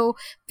one so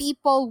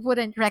people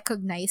wouldn't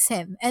recognize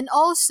him. And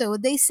also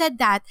they said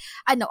that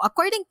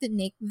according to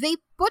Nick,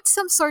 they put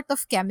some sort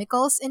of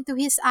chemicals into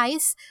his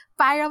eyes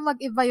para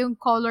mag-iba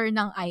yung color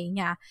ng eye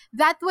niya.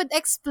 That would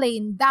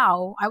explain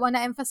daw, I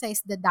wanna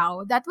emphasize the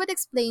daw, that would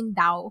explain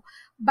daw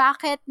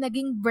bakit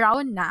naging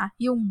brown na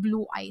yung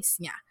blue eyes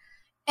niya.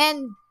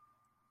 And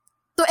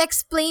to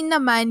explain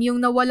naman yung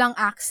nawalang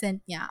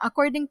accent niya,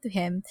 according to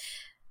him,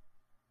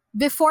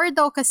 before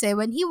daw kasi,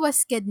 when he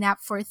was kidnapped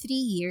for 3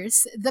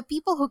 years, the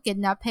people who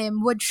kidnapped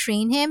him would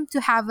train him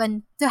to have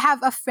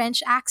a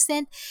French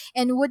accent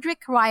and would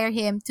require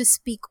him to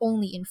speak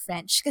only in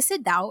French. Kasi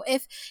daw,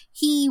 if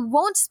he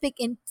won't speak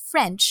in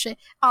French,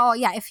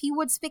 if he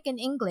would speak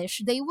in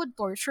English, they would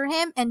torture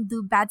him and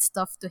do bad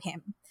stuff to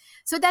him.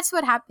 So that's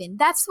what happened.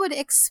 That's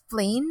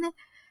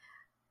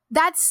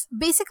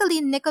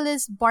basically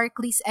Nicholas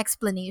Barclay's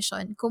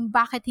explanation kung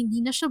bakit hindi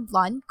na siya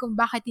blonde, kung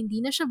bakit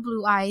hindi na siya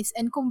blue eyes,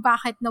 and kung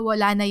bakit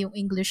nawala na yung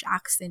English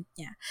accent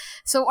niya.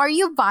 So are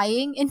you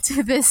buying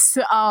into this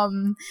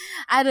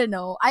I don't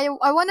know. I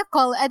don't want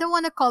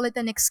to call it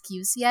an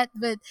excuse yet,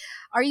 but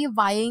are you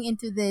buying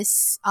into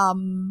this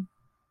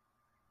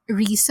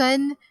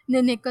reason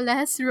ni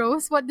Nicholas,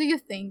 Rose? What do you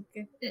think?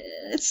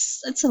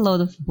 It's a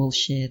load of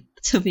bullshit,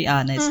 to be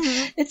honest.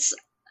 Mhm.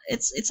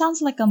 It sounds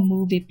like a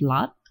movie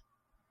plot.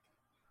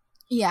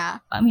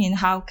 Yeah. I mean,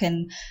 how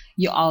can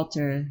you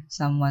alter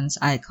someone's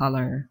eye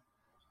color?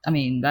 I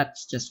mean,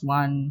 that's just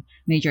one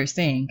major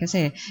thing.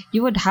 Kasi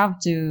you would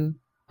have to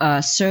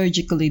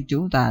surgically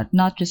do that.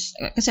 Not just,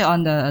 kasi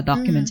on the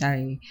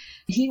documentary,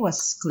 he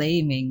was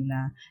claiming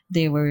na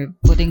they were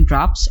putting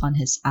drops on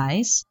his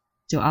eyes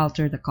to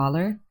alter the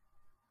color.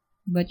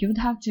 But you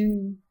would have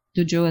to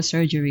do a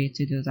surgery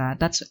to do that.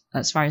 That's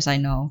as far as I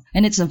know.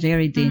 And it's a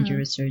very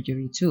dangerous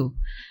surgery too.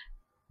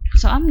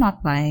 So I'm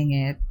not buying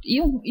it.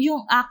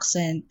 Yung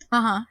accent,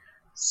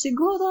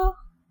 siguro,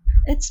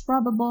 it's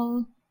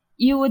probable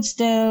you would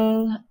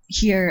still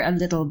hear a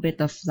little bit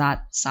of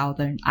that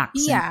southern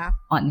accent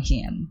on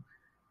him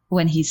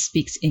when he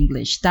speaks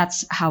English.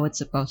 That's how it's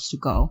supposed to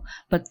go.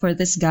 But for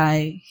this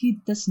guy, he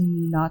does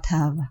not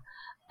have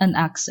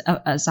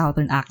a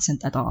southern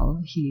accent at all.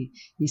 He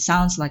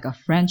sounds like a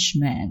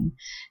Frenchman.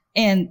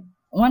 And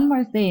one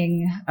more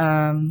thing,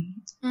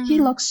 he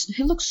looks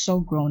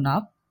so grown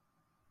up.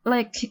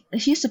 Like,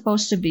 he's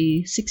supposed to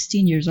be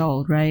 16 years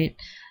old, right?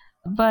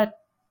 But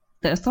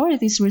the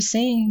authorities were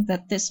saying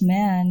that this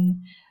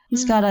man,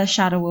 he's got a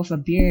shadow of a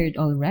beard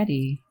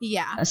already.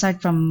 Yeah.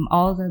 Aside from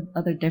all the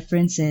other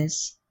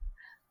differences,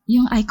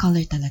 yung eye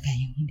color talaga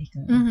yung hindi ko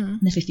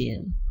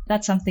nafe-feel.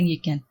 That's something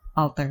you can't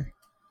alter.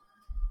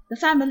 The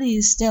family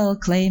is still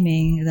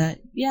claiming that,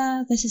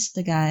 yeah, this is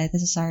the guy,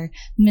 this is our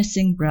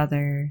missing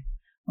brother.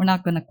 We're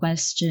not gonna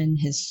question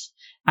his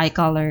eye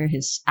color,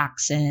 his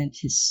accent,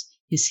 his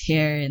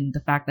hair, and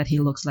the fact that he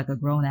looks like a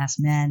grown-ass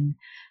man.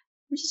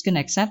 We're just gonna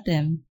accept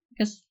him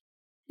because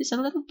he's a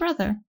little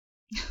brother.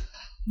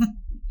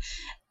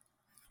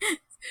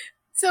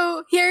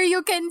 So, here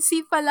you can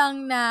see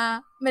palang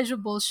na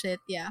medyo bullshit,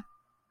 yeah.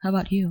 How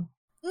about you?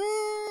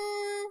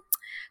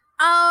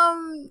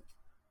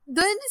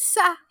 Dun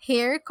sa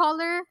hair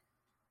color,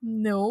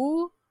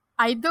 no.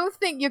 I don't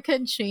think you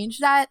can change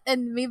that.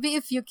 And maybe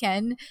if you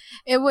can,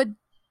 it would,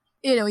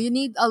 you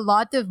need a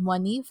lot of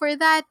money for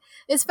that.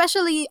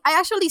 Especially, I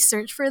actually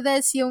searched for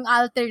this, yung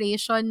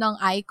alteration ng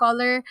eye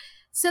color.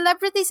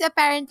 Celebrities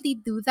apparently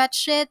do that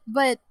shit,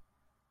 but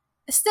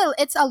still,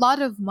 it's a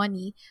lot of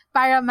money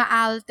para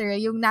ma-alter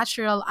yung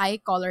natural eye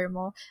color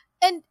mo.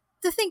 And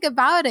to think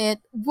about it,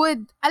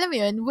 would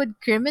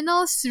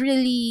criminals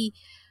really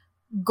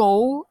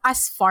go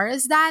as far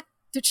as that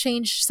to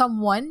change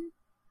someone?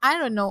 I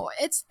don't know.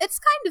 It's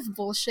kind of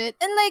bullshit.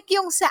 And like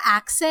yung sa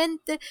accent,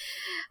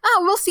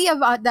 we'll see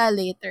about that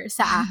later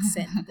sa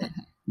accent.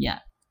 Yeah.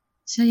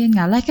 So yun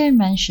nga, like I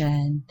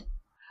mentioned,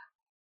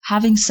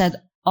 having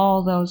said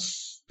all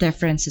those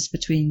differences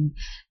between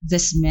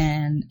this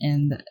man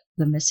and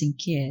the missing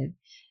kid,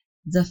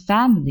 the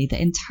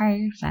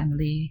entire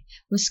family,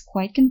 was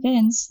quite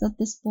convinced that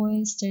this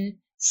boy is their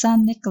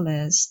son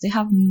Nicholas. They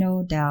have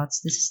no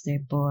doubts this is their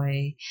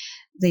boy.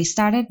 They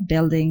started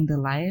building the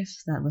life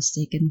that was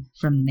taken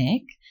from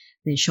Nick.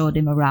 They showed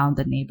him around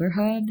the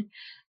neighborhood,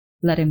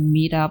 let him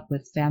meet up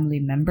with family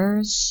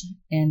members,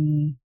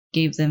 and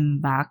gave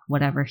them back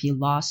whatever he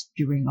lost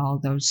during all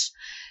those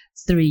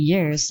 3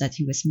 years that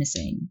he was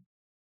missing.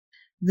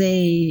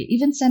 They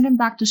even sent him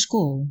back to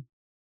school.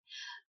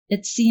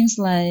 It seems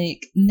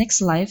like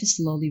Nick's life is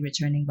slowly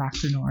returning back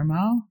to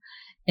normal.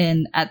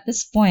 And at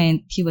this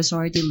point, he was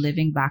already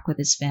living back with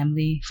his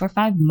family for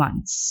 5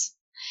 months.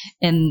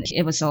 And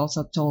it was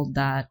also told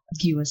that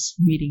he was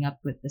meeting up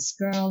with this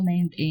girl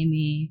named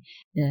Amy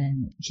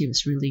and he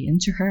was really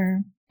into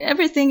her.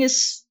 Everything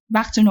is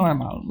back to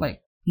normal.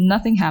 Like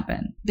nothing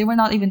happened. They were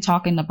not even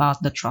talking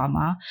about the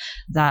trauma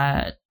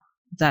that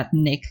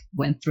Nick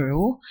went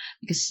through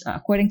because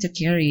according to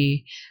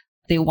Carrie,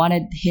 they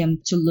wanted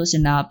him to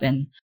loosen up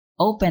and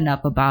open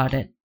up about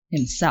it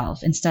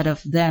himself instead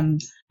of them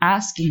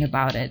asking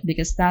about it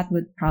because that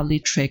would probably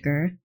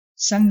trigger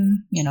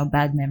some,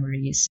 bad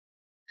memories.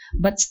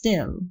 But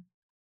still,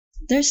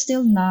 they're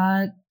still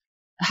not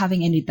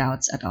having any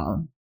doubts at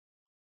all.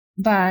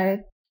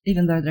 But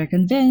even though they're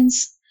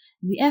convinced,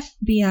 the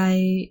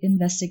FBI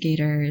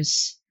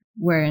investigators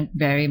weren't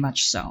very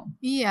much so.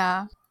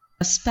 Yeah.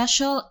 A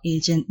special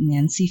agent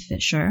Nancy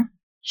Fisher,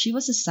 she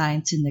was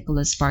assigned to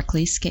Nicholas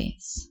Barclay's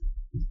case.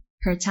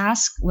 Her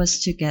task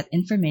was to get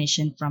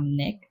information from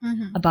Nick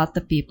Mm-hmm. about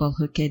the people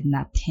who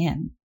kidnapped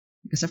him.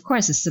 Because of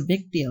course it's a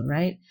big deal,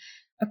 right?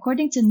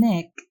 According to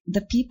Nick, the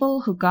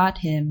people who got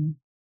him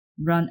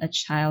run a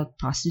child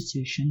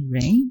prostitution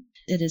ring.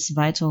 It is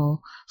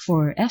vital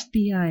for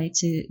FBI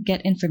to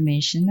get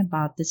information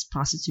about this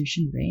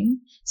prostitution ring,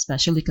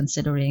 especially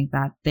considering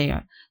that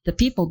the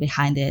people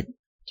behind it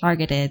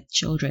targeted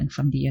children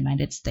from the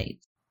United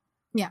States.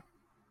 Yeah.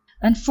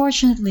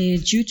 Unfortunately,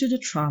 due to the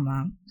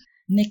trauma,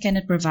 Nick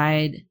cannot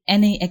provide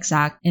any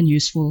exact and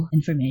useful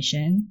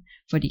information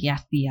for the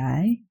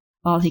FBI.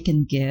 All he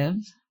can give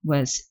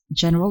was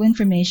general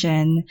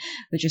information,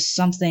 which is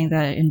something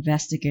that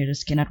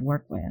investigators cannot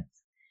work with.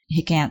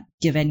 He can't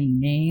give any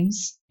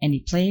names, any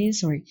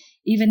place, or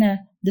even a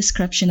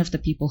description of the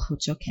people who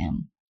took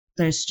him.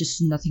 There's just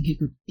nothing he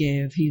could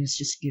give. He was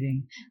just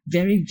giving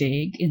very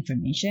vague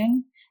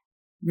information,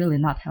 really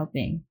not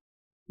helping.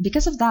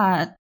 Because of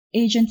that,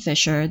 Agent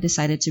Fisher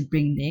decided to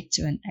bring Nick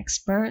to an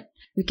expert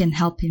who can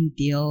help him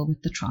deal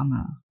with the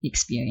trauma he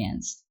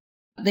experienced.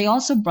 They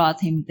also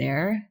brought him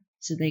there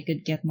so they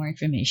could get more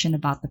information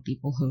about the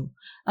people who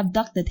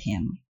abducted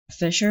him.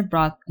 Fisher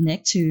brought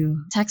Nick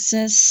to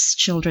Texas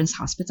Children's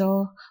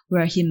Hospital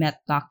where he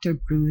met Dr.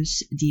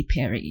 Bruce D.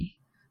 Perry.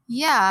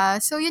 Yeah,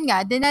 so yun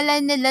nga,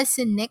 dinala nila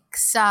si Nick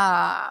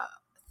sa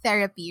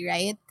therapy,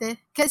 right?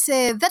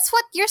 Kasi that's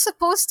what you're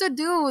supposed to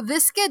do.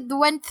 This kid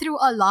went through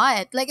a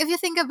lot. Like, if you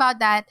think about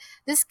that,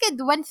 this kid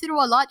went through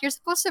a lot. You're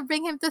supposed to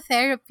bring him to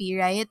therapy,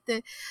 right?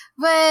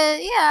 But,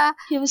 yeah.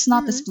 He was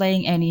not Mhm.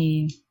 displaying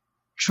any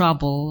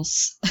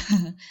troubles,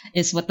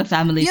 is what the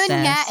family Yun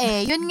nga says.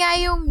 eh. Yun nga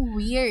yung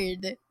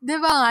weird. Di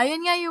ba nga?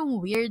 Yun nga yung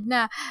weird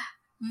na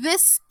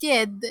this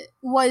kid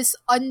was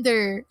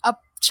under a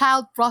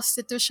child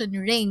prostitution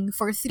ring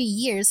for 3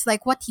 years,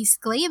 like what he's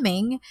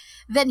claiming,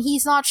 then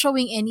he's not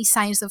showing any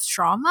signs of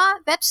trauma.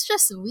 That's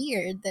just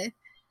weird.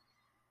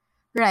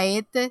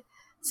 Right?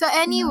 So,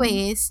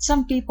 anyways.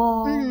 Some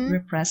people Mm-hmm.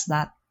 repress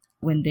that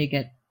when they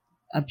get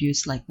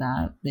abused like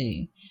that.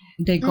 They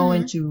go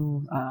Mm-hmm.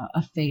 into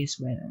a phase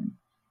where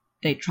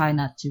they try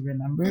not to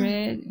remember Mm-hmm.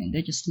 it and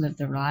they just live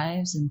their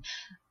lives and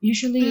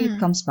usually it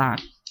Mm-hmm. comes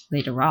back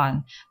later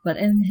on. But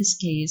in his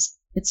case,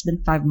 it's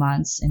been 5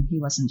 months and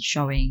he wasn't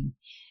showing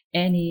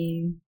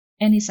any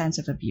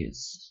signs of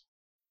abuse.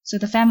 So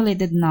the family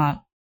did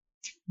not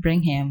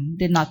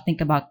think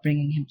about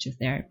bringing him to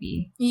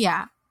therapy.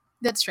 Yeah,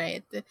 that's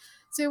right.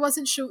 So, he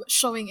wasn't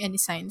showing any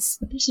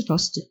signs. But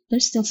they're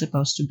still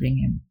supposed to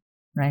bring him,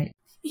 right?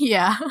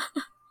 Yeah.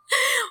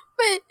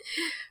 But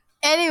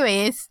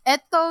anyways,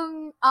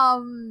 etong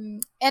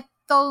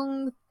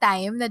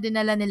time na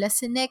dinala nila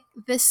si Nick,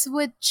 this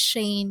would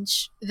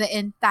change the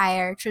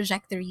entire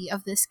trajectory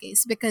of this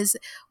case because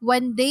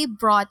when they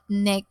brought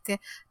Nick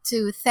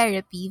to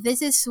therapy,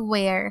 this is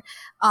where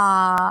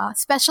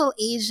Special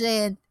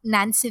Agent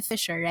Nancy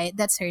Fisher, right?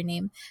 That's her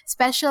name.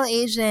 Special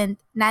Agent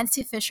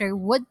Nancy Fisher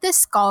would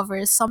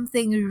discover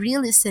something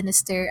really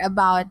sinister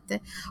about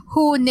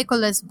who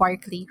Nicholas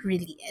Barclay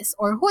really is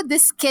or who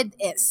this kid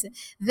is.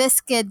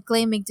 This kid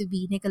claiming to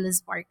be Nicholas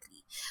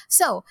Barclay.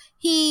 So,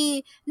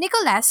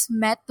 Nicholas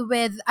met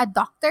with a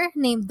doctor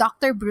named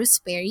Dr. Bruce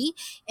Perry.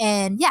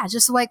 And yeah,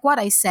 just like what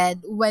I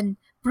said, when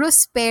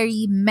Bruce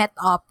Perry met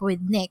up with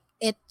Nick,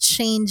 it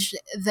changed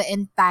the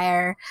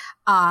entire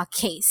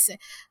case.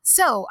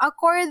 So,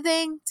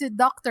 according to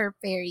Dr.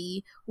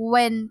 Perry,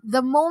 when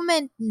the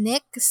moment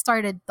Nick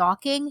started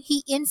talking,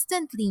 he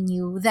instantly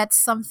knew that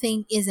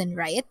something isn't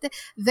right.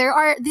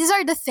 These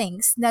are the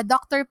things that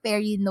Dr.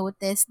 Perry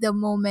noticed the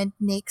moment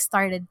Nick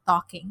started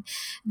talking.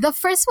 The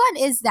first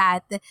one is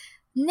that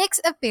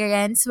Nick's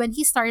appearance when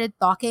he started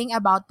talking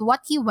about what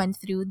he went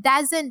through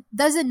doesn't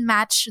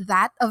match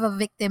that of a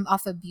victim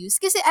of abuse.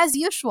 Because as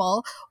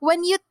usual,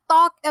 when you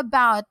talk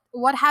about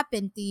what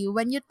happened to you,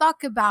 when you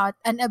talk about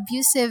an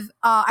abusive,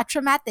 a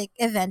traumatic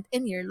event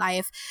in your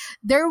life,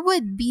 there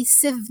would be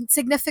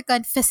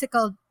significant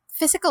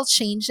physical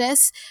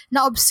changes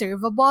na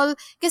observable.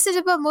 Kasi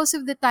diba most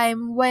of the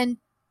time when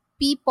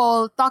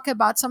people talk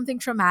about something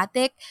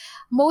traumatic,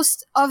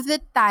 most of the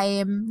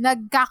time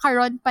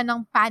nagkakaroon pa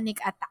ng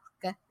panic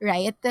attack,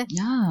 right?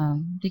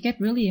 Yeah, they get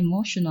really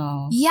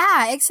emotional.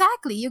 Yeah,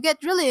 exactly. You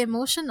get really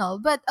emotional.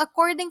 But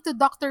according to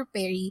Dr.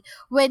 Perry,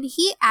 when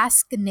he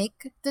asked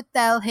Nick to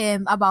tell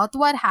him about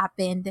what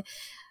happened,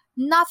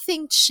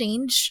 nothing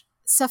changed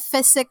sa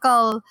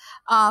physical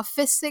na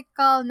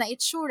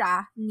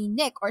itsura ni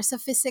Nick, or sa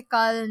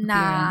physical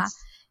na, Appearance.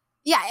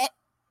 yeah,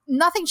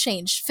 nothing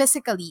changed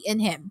physically in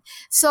him.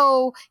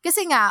 So,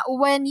 kasi nga,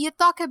 when you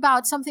talk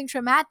about something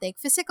traumatic,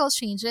 physical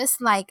changes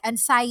like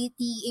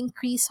anxiety,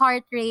 increased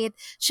heart rate,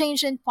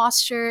 change in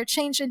posture,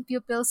 change in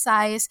pupil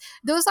size,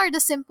 those are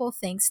the simple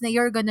things na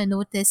you're gonna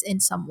notice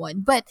in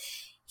someone. But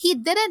he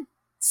didn't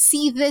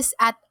see this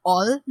at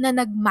all na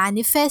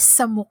nagmanifest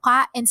sa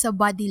muka and sa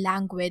body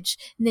language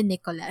ni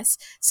Nicholas.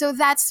 So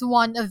that's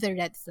one of the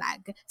red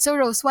flag. So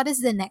Rose, what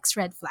is the next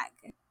red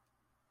flag?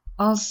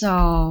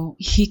 Also,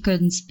 he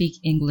couldn't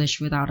speak English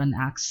without an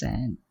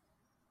accent.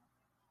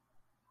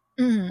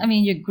 I Mm.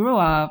 mean, you grew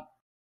up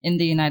in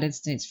the United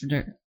States for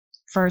the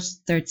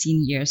first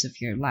 13 years of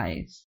your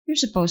life. You're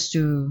supposed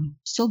to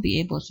still be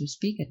able to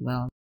speak it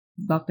well.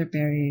 Dr.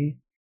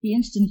 Perry, he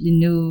instantly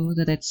knew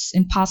that it's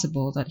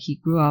impossible that he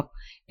grew up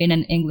in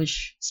an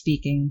English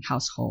speaking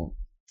household.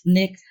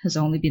 Nick has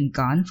only been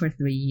gone for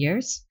 3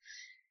 years.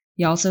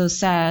 He also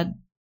said,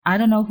 I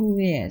don't know who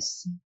he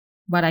is,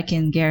 but I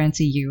can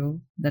guarantee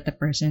you that the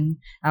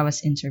person I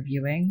was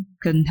interviewing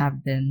couldn't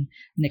have been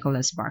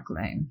Nicholas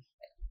Barclay.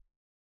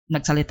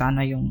 Nagsalita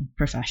na yung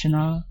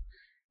professional,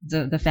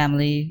 the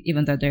family,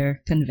 even though they're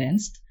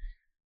convinced,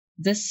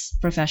 this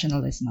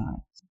professional is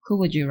not. Who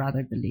would you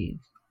rather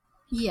believe?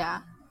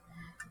 Yeah.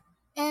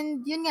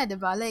 And yun nga,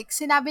 diba? Like,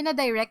 sinabi na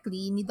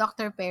directly ni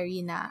Dr.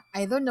 Perry na,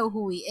 I don't know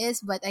who he is,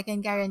 but I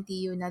can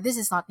guarantee you na this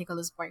is not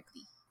Nicholas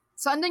Barkley.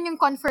 So, andun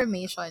yung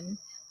confirmation.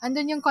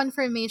 Andun yung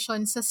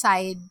confirmation sa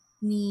side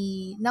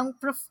ng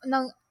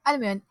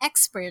alam mo yun,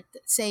 expert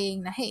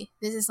saying na, hey,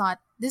 this is not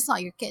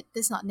your kid.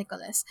 This is not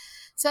Nicholas.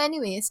 So,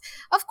 anyways,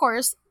 of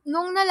course,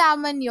 nung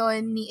nalaman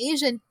yon ni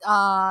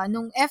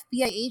nung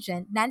FBI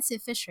agent, Nancy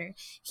Fisher,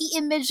 he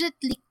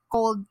immediately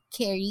called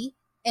Carrie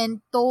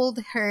and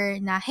told her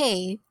na,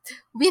 hey,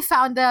 we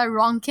found the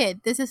wrong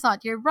kid. This is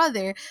not your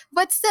brother.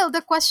 But still,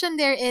 the question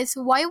there is,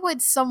 why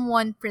would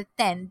someone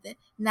pretend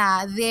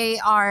na they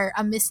are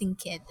a missing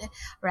kid,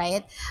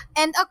 right?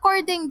 And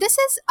this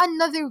is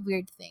another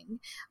weird thing.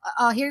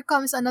 Here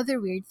comes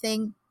another weird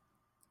thing.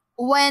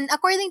 When,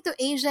 according to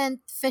Agent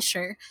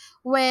Fisher,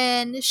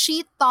 when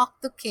she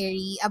talked to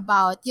Carrie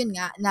about, yun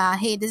nga, na,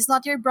 hey, this is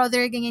not your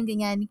brother, ganyan,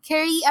 ganyan,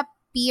 Carrie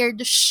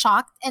appeared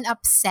shocked and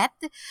upset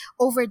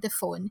over the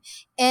phone.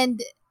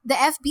 And the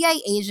FBI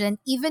agent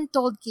even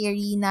told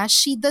Carrie na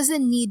she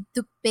doesn't need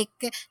to pick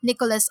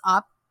Nicholas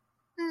up.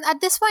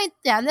 At this point,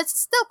 yeah, let's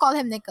still call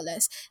him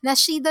Nicholas. Na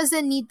she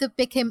doesn't need to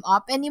pick him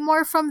up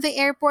anymore from the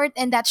airport,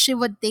 and that she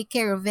would take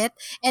care of it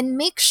and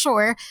make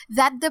sure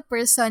that the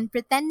person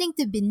pretending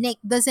to be Nick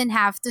doesn't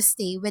have to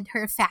stay with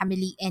her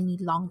family any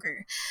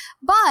longer.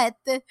 But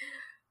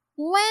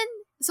when,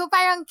 so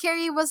parang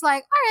Carrie was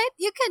like, all right,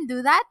 you can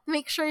do that.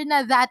 Make sure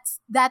na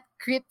that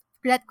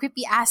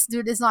creepy ass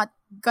dude is not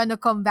gonna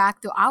come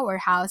back to our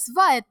house.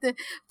 But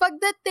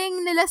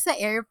pagdating nila sa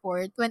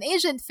airport, when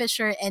Agent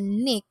Fisher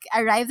and Nick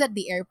arrived at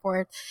the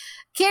airport,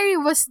 Carrie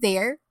was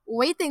there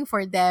waiting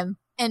for them.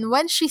 And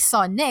when she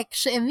saw Nick,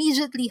 she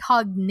immediately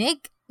hugged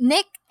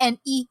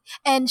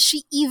and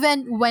she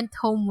even went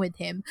home with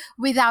him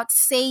without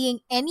saying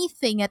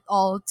anything at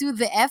all to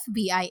the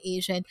FBI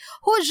agent,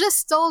 who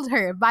just told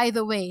her, by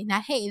the way, na,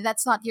 hey,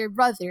 that's not your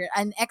brother.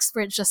 An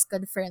expert just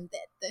confirmed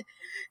it.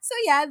 So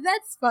yeah,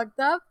 that's fucked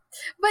up.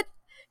 But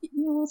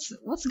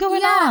What's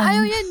going yeah,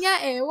 ayaw on? yan nga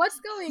eh.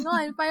 What's going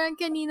on? Parang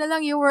kanina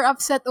lang you were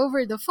upset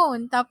over the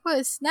phone,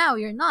 tapos now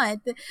you're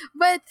not.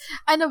 But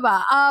ano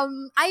ba?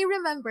 I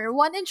remember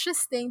one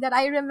interesting that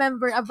I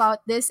remember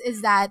about this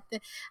is that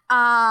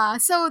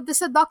so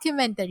this a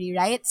documentary,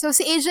 right? So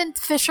si Agent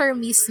Fisher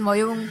mismo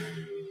yung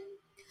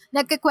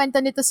nagkikwento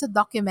nito sa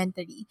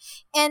documentary.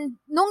 And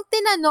nung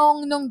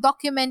tinanong nung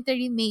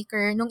documentary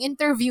maker, nung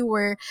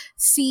interviewer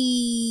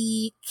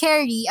si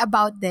Carrie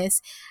about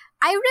this,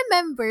 I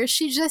remember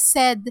she just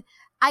said,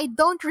 I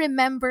don't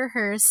remember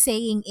her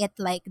saying it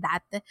like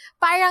that.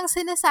 Parang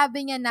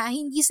sinasabi niya na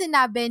hindi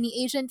sinabi ni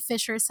Agent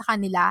Fisher sa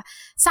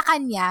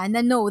kanya na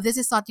no, this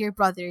is not your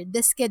brother.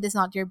 This kid is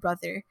not your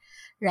brother.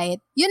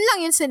 Right? Yun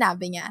lang yung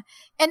sinabi niya.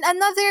 And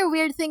another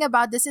weird thing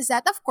about this is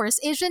that, of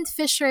course, Agent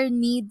Fisher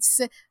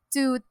needs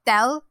to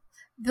tell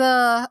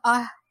the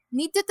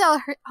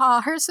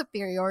her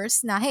superiors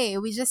na, hey,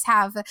 we just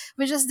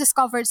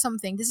discovered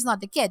something, this is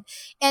not the kid,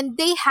 and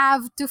they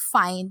have to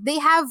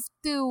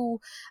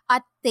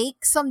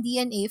take some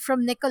DNA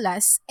from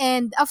Nicholas,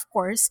 and of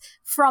course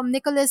from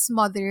Nicholas'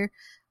 mother,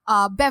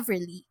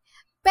 Beverly.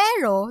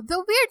 Pero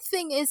the weird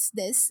thing is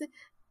this: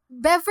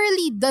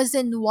 Beverly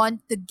doesn't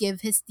want to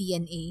give his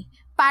DNA.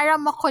 para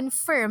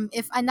ma-confirm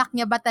if anak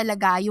niya ba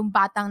talaga yung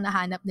batang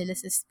nahanap nila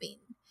sa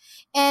Spain.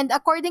 And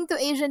according to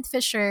Agent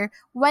Fisher,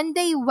 when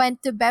they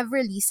went to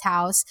Beverly's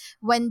house,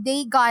 when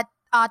they got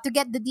to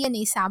get the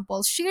DNA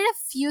samples, she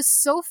refused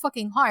so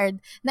fucking hard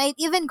na it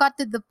even got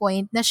to the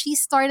point na she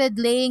started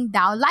lying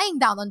down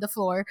on the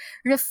floor,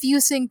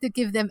 refusing to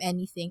give them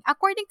anything.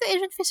 According to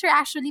Agent Fisher,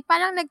 actually,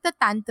 parang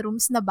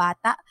nagtatantrums na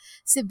bata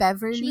si She was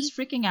Beverly.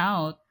 freaking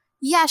out.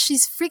 Yeah,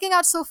 she's freaking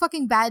out so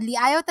fucking badly.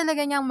 Ayaw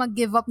talaga niyang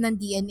mag-give up ng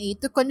DNA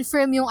to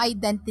confirm yung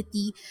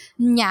identity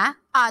niya.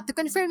 To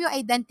confirm yung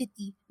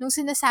identity nung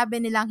sinasabi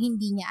nilang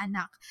hindi niya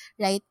anak.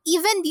 Right?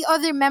 Even the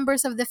other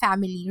members of the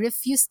family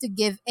refused to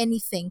give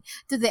anything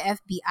to the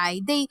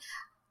FBI. They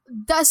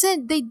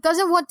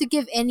doesn't want to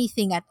give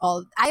anything at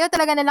all. Ayaw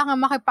talaga nilang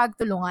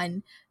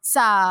makipagtulungan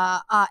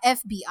sa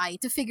FBI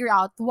to figure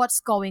out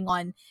what's going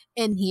on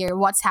in here,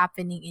 what's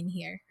happening in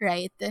here,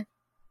 right?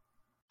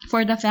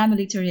 For the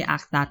family to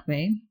react that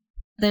way,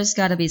 there's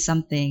gotta be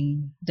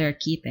something they're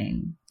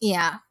keeping.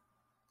 Yeah.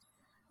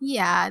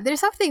 Yeah,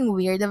 there's something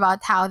weird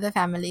about how the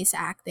family is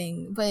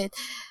acting, but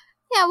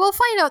yeah, we'll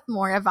find out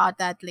more about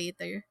that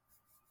later.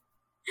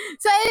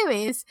 So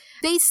anyways,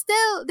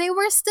 they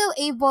were still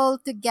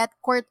able to get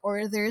court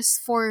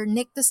orders for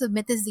Nick to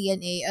submit his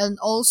DNA, and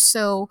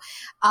also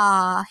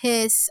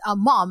his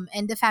mom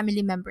and the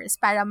family members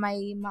para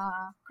may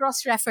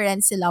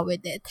cross-reference sila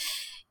with it.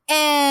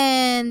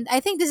 And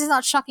I think this is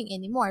not shocking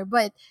anymore,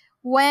 but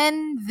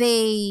when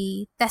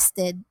they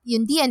tested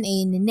yung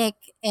DNA ni Nick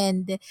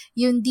and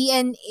yung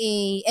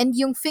DNA and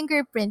yung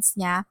fingerprints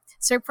niya,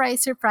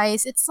 surprise,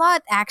 surprise, it's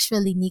not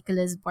actually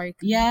Nicholas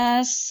Barkley.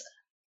 Yes,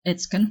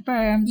 it's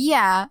confirmed.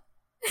 Yeah,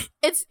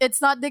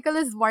 it's not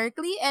Nicholas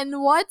Barkley.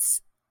 And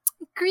what's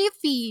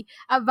creepy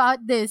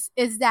about this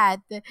is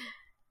that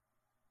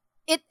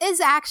it is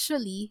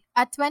actually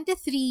a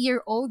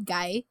 23-year-old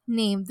guy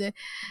named,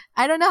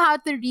 I don't know how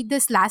to read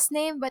this last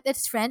name, but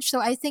it's French, so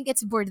I think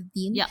it's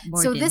Bourdin. Yeah,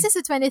 So Bourdin. this is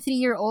a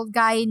 23-year-old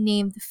guy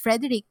named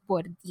Frederic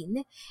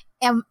Bourdin.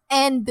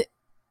 And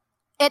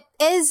it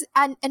is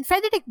and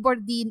Frederic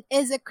Bourdin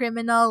is a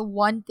criminal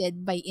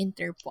wanted by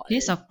Interpol.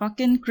 He's a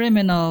fucking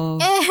criminal.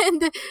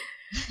 And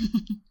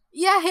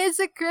yeah, he's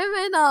a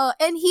criminal,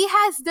 and he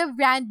has the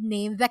brand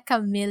name the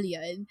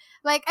Chameleon.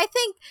 Like, I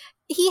think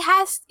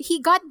he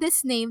got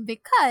this name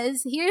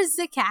because here's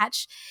the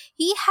catch: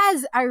 he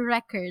has a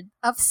record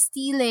of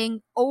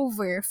stealing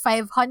over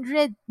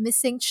 500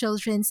 missing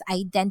children's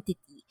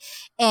identity.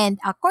 And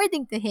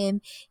according to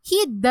him,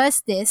 he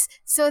does this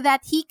so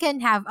that he can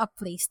have a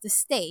place to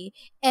stay.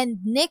 And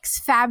Nick's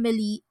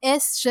family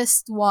is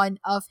just one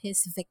of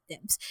his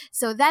victims.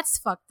 So that's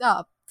fucked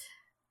up.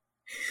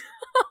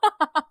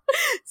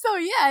 So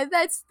yeah,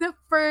 that's the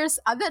first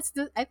I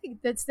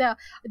think that's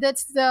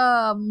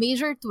the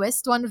major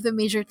twist, one of the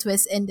major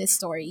twists in this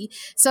story.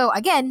 So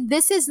again,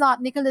 this is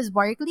not Nicholas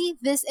Barkley,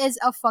 this is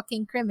a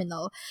fucking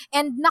criminal.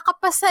 And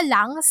nakapasa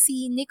lang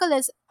si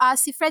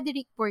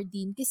Frederic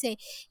Bourdin kasi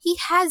he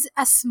has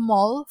a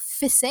small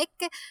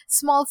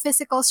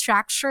physical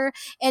structure,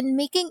 and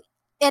making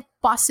it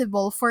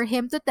possible for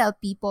him to tell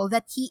people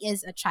that he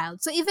is a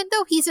child. So even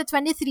though he's a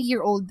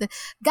 23-year-old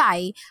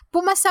guy,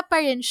 pumasa pa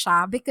rin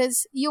siya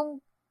because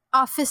yung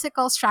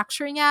physical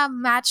structure niya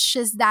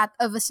matches that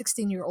of a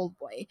 16-year-old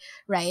boy,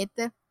 right?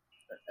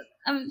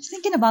 I'm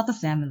thinking about the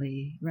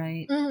family,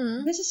 right?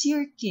 Mm-hmm. This is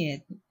your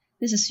kid.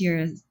 This is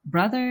your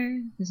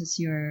brother. This is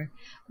your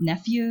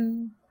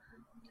nephew.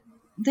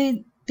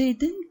 They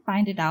didn't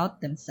find it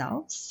out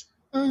themselves.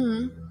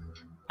 Mm-hmm.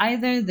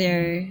 Either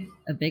they're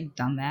a big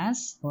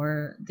dumbass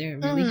or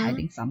they're really Mm-hmm.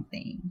 hiding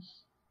something.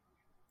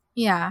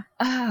 Yeah.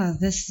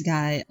 This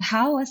guy,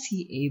 how was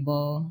he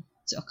able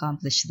to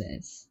accomplish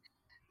this?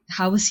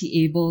 How was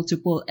he able to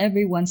pull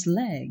everyone's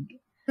leg?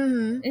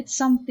 Mm-hmm. It's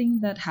something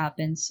that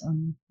happens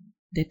on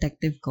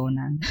Detective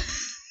Conan.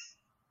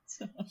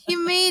 He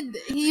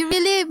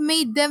really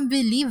made them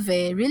believe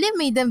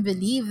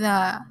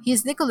that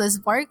he's Nicholas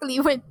Barkley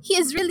when he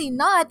is really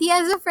not. He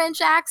has a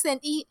French accent.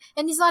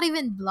 And he's not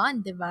even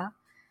blonde, diba?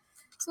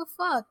 So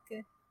fuck.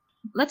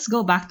 Let's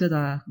go back to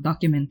the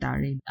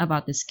documentary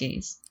about this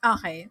case.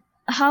 Okay.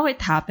 How it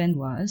happened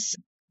was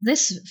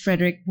this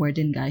Frederick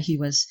Worden guy,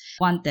 he was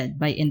wanted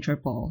by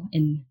Interpol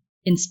in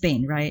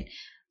Spain, right?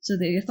 So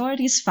the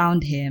authorities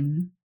found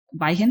him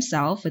by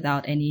himself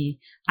without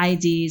any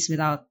IDs,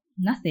 without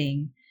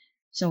nothing.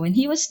 So when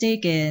he was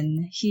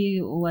taken,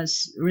 he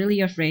was really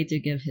afraid to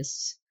give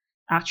his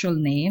actual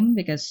name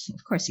because,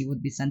 of course, he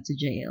would be sent to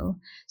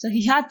jail. So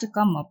he had to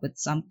come up with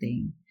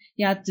something.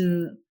 He had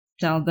to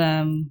tell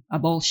them a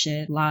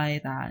bullshit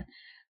lie that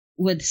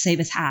would save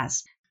his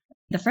ass.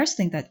 The first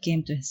thing that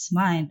came to his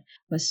mind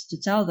was to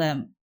tell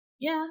them,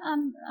 yeah,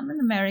 I'm an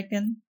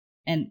American,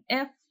 and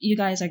if you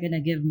guys are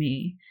gonna give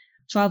me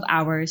 12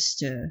 hours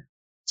to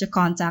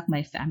contact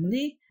my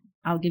family,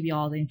 I'll give you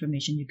all the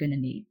information you're gonna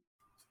need.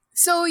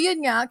 So,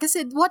 yun nga,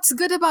 kasi what's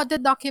good about the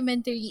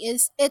documentary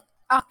is it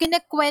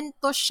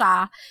kinikwento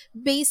siya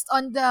based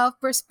on the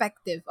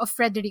perspective of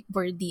Frederic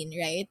Bourdin,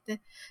 right?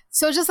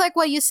 So, just like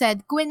what you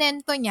said,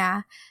 kwento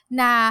niya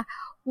na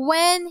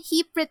when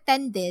he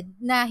pretended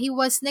na he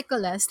was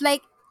Nicholas,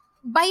 like,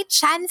 by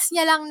chance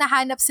niya lang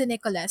nahanap si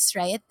Nicholas,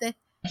 right?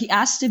 He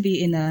asked to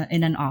be in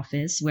an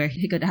office where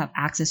he could have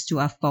access to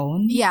a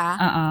phone.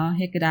 Yeah.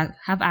 He could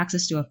have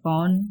access to a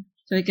phone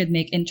so he could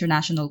make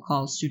international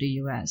calls to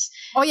the US.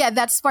 Oh yeah,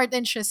 that's part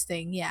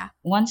interesting. Yeah.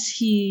 Once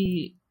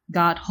he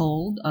got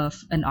hold of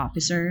an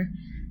officer,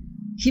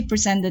 he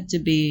pretended to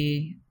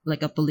be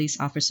like a police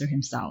officer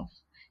himself.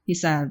 He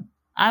said,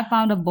 I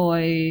found a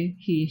boy.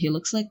 He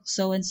looks like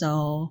so and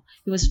so.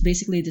 He was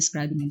basically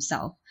describing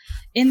himself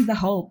in the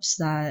hopes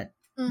that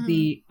Mm-hmm.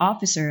 the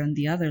officer on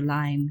the other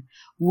line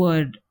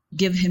would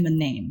give him a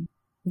name.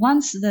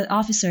 Once the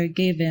officer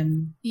gave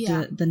him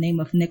Yeah. the name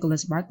of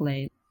Nicholas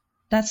Barclay,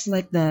 that's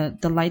like the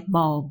light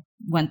bulb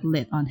went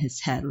lit on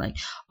his head. Like,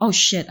 oh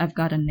shit, I've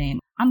got a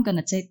name. I'm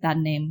gonna take that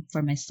name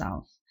for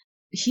myself.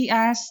 He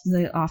asked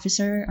the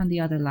officer on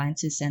the other line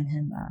to send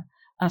him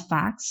a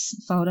fax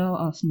photo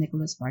of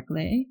Nicholas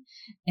Barclay,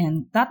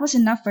 and that was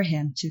enough for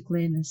him to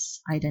claim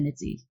his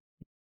identity.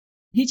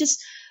 He just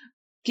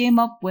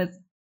came up with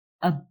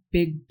a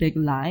big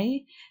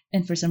lie,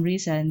 and for some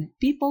reason,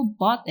 people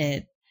bought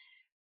it.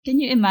 Can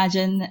you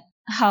imagine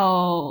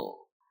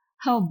how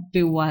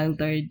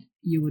bewildered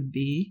you would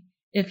be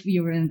if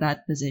you were in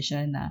that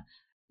position?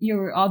 You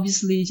were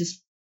obviously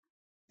just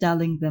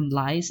telling them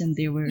lies, and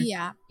they were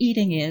Yeah.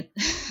 eating it.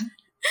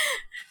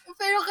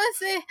 Pero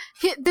kasi,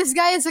 this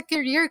guy is a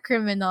career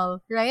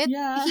criminal, right?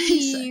 Yeah,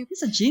 He he's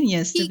a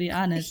genius, to he be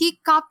honest.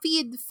 he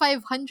copied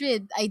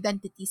 500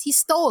 identities. He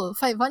stole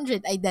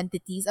 500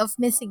 identities of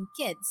missing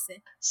kids.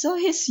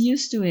 So he's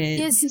used to it.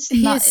 He's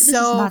not. He's This is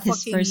so not his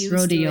fucking first used to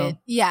it. rodeo.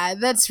 Yeah,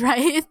 that's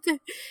right.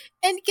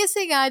 And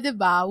kasi nga, 'di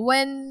ba,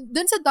 when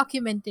dun sa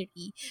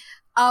documentary,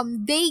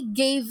 they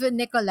gave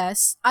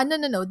Nicholas,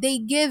 no,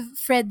 they give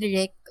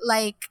Frederick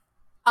like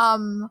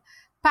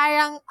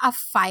parang a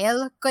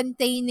file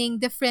containing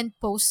different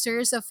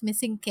posters of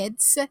missing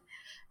kids,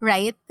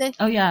 right?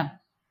 Oh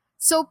yeah.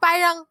 So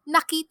parang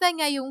nakita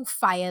niya yung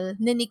file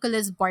ni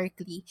Nicholas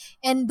Barkley,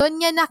 and doon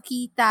niya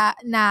nakita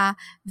na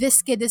this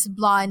kid is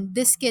blonde,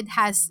 this kid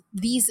has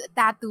these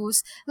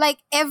tattoos,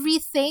 like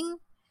everything.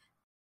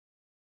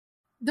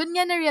 Doon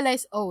niya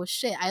na-realize, oh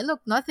shit, I look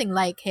nothing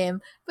like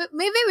him. But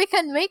maybe we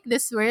can make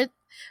this work.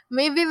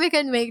 Maybe we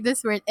can make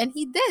this work. And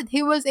he did. He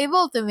was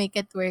able to make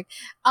it work.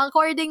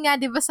 According nga,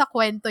 di ba sa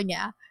kwento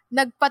niya,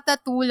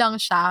 nagpatattoo lang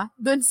siya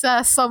dun sa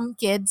some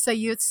kid sa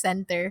youth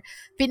center.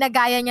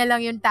 Pinagaya niya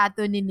lang yung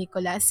tattoo ni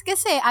Nicholas.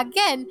 Kasi,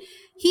 again,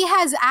 he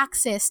has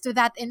access to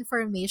that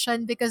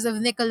information because of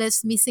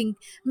Nicholas missing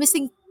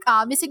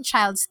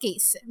child's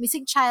case.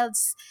 Missing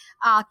child's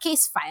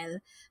case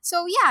file.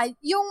 So yeah,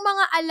 yung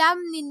mga alam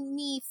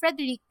ni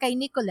Frederick kay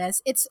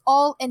Nicholas, it's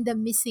all in the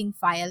missing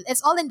file.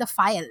 It's all in the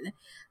file.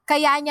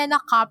 Kaya niya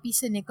na-copy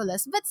si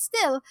Nicholas. But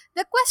still,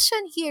 the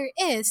question here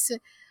is,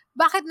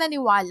 bakit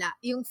naniwala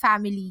yung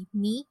family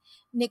ni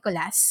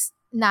Nicholas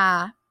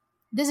na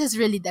this is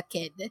really the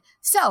kid?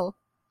 So,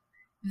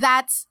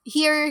 that's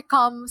here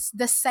comes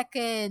the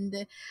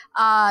second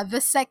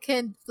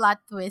plot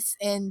twist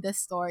in the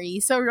story.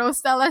 So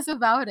Rose, tell us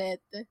about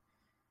it.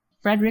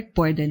 Frederick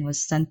Borden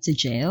was sent to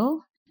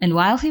jail, and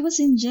while he was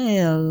in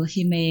jail,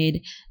 he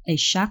made a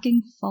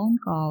shocking phone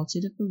call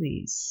to the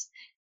police.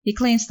 He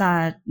claims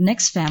that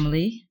Nick's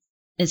family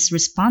is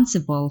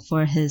responsible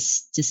for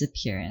his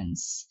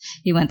disappearance.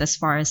 He went as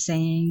far as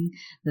saying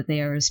that they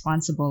are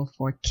responsible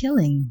for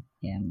killing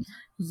him.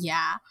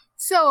 Yeah.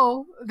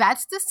 So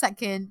that's the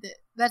second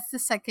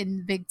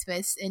big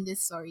twist in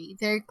this story.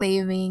 They're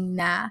claiming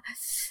na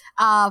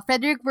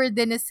Frederick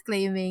Burden is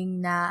claiming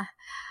na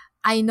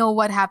I know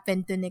what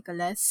happened to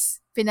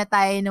Nicholas.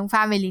 Pinatay ng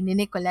family ni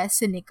Nicholas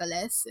si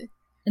Nicholas.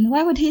 And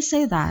why would he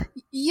say that?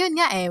 Yun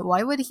nga eh.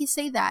 Why would he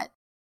say that?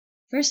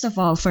 First of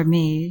all, for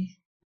me,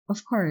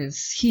 of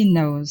course, he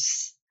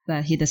knows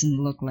that he doesn't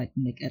look like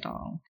Nick at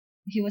all.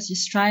 He was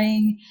just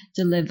trying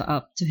to live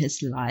up to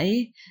his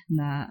lie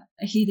na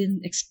he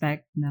didn't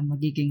expect na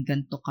magiging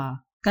ganto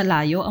ka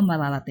kalayo ang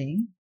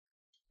mararating.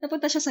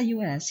 Napunta siya sa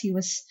US. He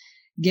was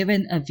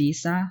given a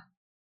visa,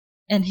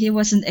 and he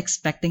wasn't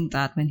expecting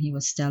that when he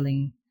was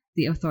telling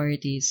the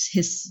authorities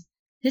his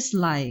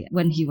lie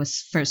when he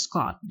was first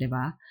caught,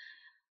 diba?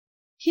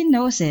 He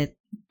knows it,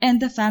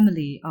 and the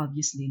family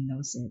obviously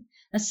knows it.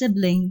 A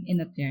sibling and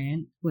a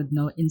parent would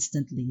know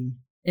instantly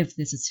if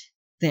this is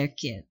their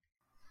kid.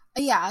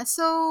 Yeah,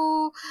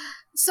 so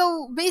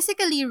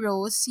basically,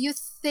 Rose, you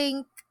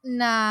think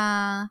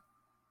na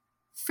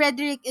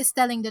Frederick is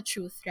telling the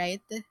truth,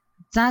 right?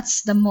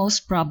 That's the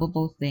most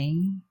probable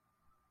thing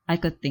I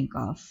could think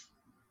of.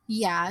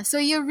 Yeah, so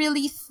you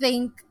really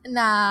think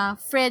na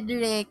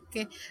Frederick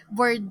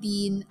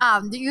Bordin,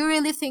 do you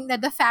really think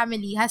that the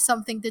family has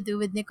something to do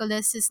with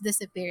Nicholas's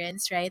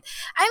disappearance, right?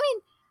 I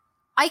mean,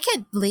 I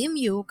can't blame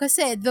you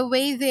kasi the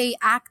way they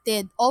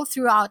acted all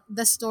throughout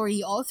the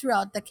story, all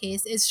throughout the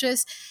case, it's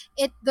just,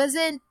 it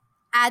doesn't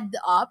add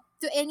up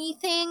to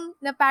anything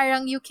na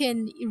parang you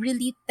can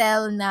really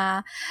tell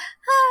na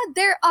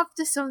they're up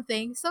to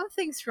something.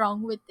 Something's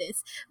wrong with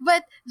this.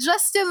 But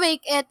just to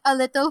make it a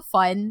little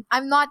fun,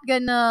 I'm not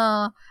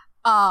gonna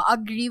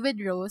agree with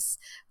Rose.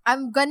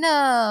 I'm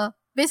gonna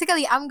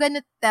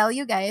tell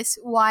you guys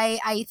why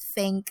I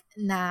think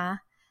na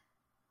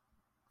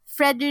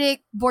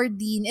Frederick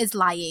Bourdin is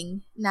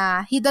lying,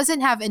 na he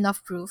doesn't have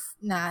enough proof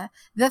na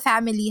the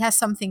family has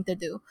something to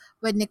do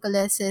with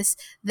Nicholas's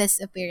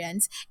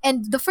disappearance.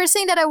 And the first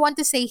thing that I want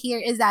to say here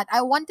is that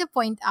I want to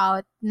point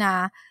out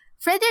na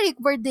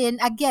Frederick Bourdin,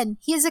 again,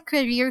 he is a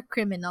career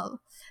criminal.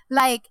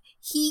 Like,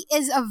 he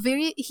is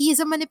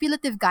a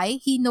manipulative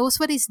guy. He knows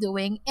what he's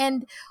doing.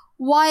 And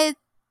what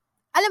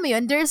alam mo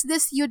yun, there's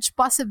this huge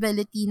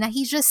possibility na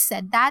he just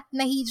said that,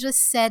 na he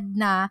just said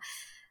na,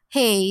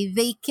 hey,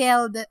 the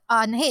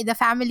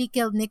family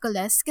killed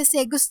Nicholas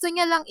kasi gusto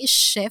niya lang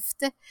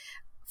i-shift.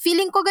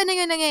 Feeling ko ganun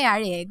yung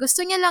nangyayari eh.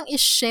 Gusto niya lang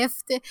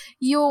i-shift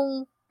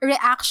yung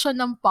reaction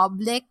ng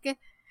public.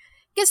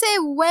 Kasi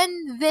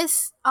when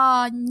this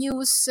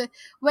news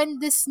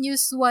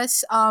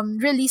was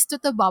released to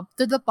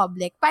the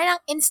public, parang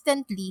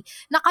instantly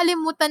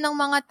nakalimutan ng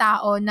mga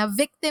tao na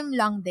victim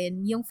lang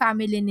din yung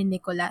family ni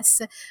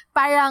Nicholas.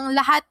 Parang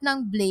lahat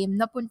ng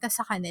blame napunta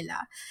sa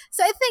kanila.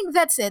 So I think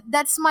that's it.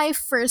 That's my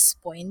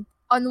first point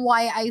on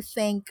why I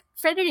think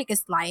Frederick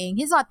is lying.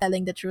 He's not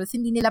telling the truth.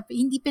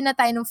 Hindi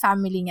pinatay ng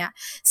family niya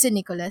si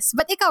Nicholas.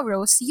 But ikaw,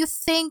 Rose, you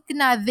think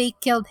na they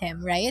killed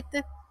him, right?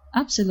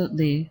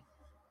 Absolutely.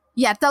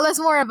 Yeah, tell us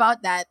more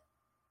about that.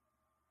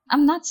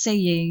 I'm not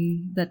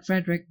saying that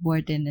Frederick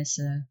Borden is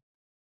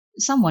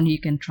someone you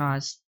can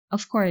trust.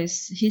 Of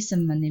course, he's a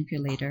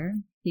manipulator.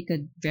 He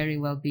could very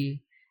well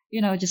be,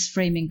 just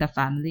framing the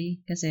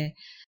family. Kasi,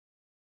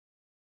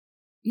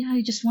 yeah,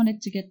 he just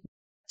wanted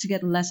to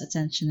get less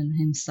attention on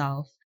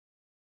himself.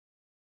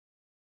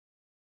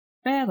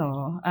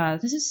 Pero,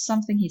 this is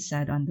something he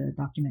said on the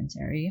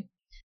documentary.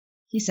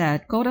 He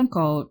said, quote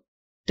unquote,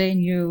 they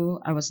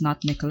knew I was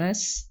not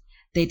Nicholas.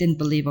 They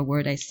didn't believe a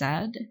word I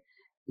said.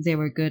 They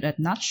were good at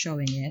not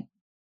showing it.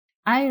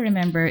 I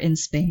remember in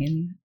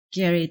Spain,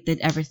 Gary did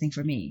everything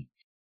for me.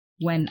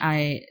 When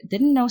I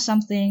didn't know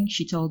something,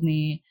 she told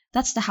me,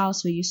 that's the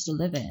house we used to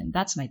live in.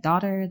 That's my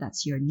daughter.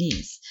 That's your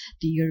niece.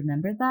 Do you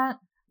remember that?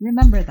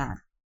 Remember that.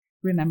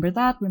 Remember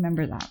that.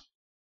 Remember that.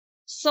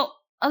 So,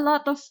 a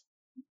lot of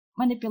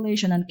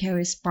manipulation on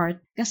Carrie's part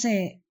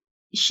kasi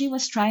she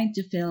was trying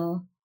to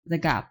fill the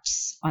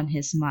gaps on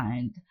his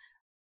mind.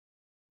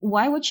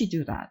 Why would she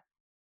do that?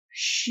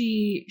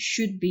 She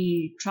should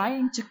be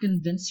trying to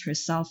convince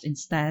herself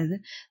instead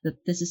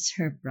that this is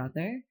her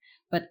brother.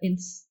 But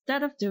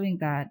instead of doing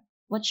that,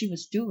 what she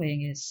was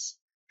doing is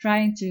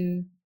trying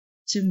to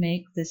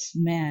make this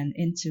man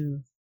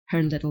into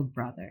her little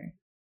brother.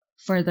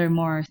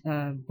 Furthermore,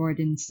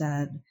 Borden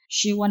said,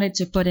 she wanted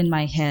to put in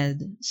my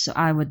head so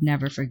I would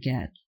never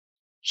forget.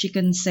 She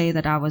couldn't say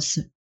that I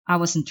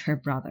wasn't her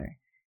brother.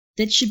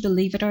 Did she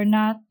believe it or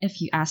not? If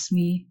you ask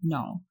me,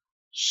 no.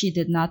 She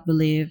did not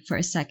believe for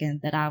a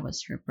second that I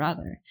was her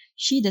brother.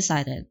 She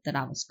decided that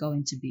I was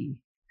going to be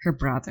her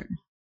brother.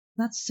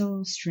 That's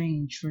so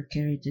strange for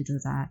Carrie to do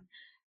that.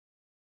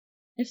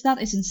 If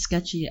that isn't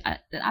sketchy, I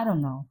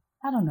don't know.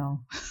 I don't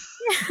know.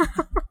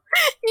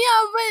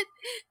 Yeah, but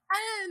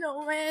I don't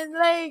know, man.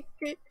 Like,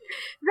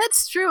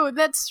 that's true,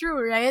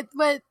 right?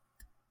 But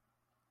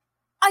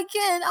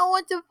again, I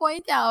want to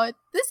point out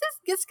this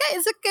guy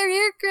is a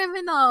career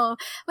criminal.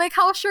 Like,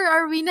 how sure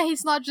are we that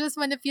he's not just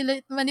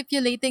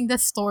manipulating the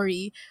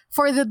story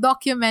for the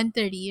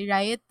documentary,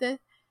 right?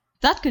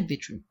 That could be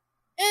true.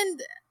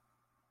 And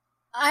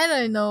I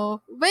don't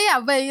know, but yeah,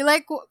 but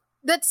like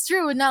that's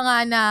true na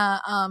nga na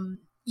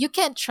you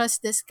can't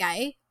trust this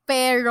guy.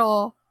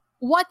 Pero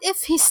what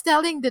if he's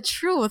telling the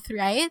truth,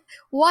 right?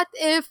 What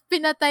if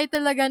pinatay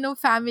talaga ng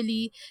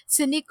family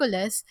si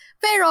Nicholas?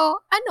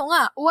 Pero ano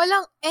nga,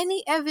 walang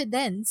any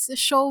evidence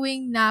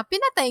showing na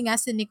pinatay nga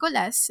si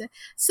Nicholas.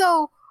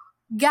 So,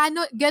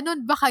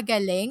 ganun ba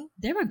kagaling?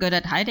 They were good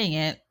at hiding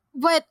it.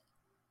 But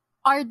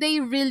are they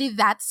really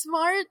that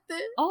smart?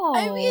 Oh,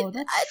 I mean,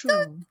 that's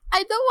true.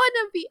 I don't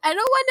wanna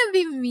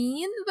be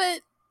mean,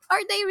 but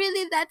are they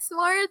really that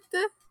smart?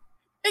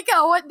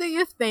 Ikaw, what do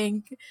you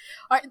think?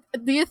 Or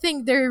do you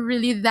think they're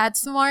really that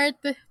smart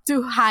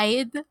to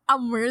hide a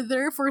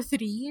murder for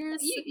 3 years?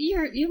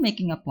 You're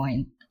making a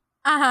point.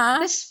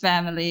 This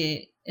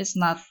family is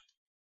not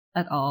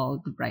at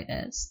all the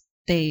brightest.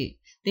 They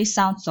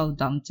sound so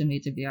dumb to me,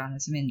 to be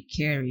honest. I mean,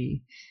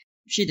 Carrie,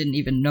 she didn't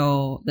even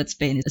know that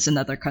Spain is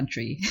another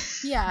country.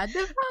 Yeah,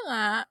 diba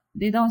nga?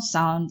 They don't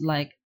sound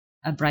like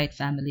a bright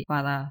family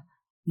para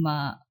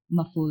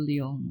ma-fool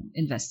yung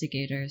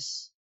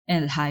investigators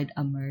and hide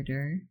a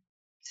murder.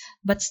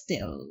 But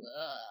still,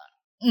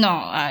 no,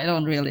 I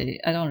don't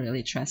really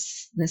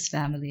trust this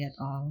family at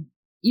all.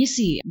 You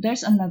see,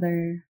 there's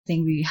another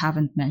thing we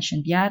haven't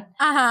mentioned yet.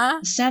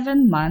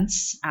 7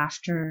 months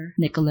after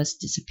Nicholas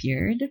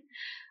disappeared,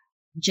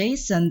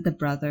 Jason, the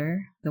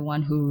brother, the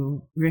one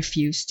who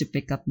refused to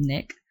pick up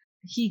Nick,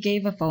 he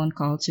gave a phone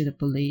call to the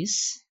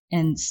police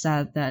and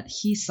said that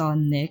he saw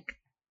Nick.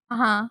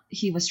 Uh-huh.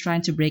 He was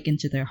trying to break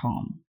into their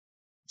home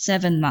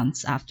 7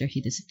 months after he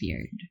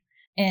disappeared.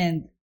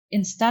 And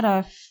instead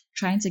of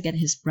trying to get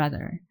his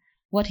brother,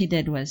 what he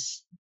did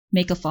was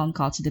make a phone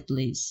call to the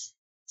police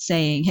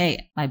saying,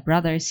 "Hey, my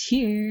brother's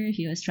here.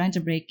 He was trying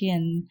to break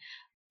in."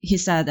 He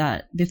said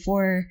that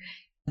before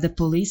the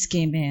police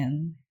came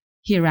in,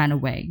 he ran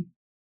away.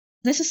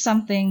 This is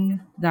something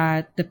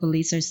that the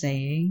police are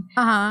saying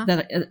Uh-huh.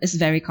 that is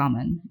very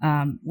common.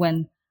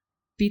 When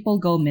people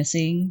go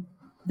missing,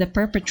 the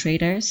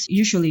perpetrators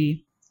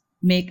usually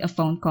make a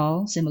phone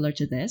call similar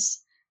to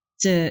this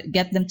to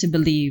get them to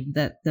believe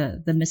that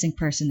the missing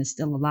person is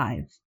still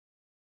alive.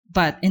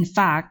 But in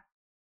fact,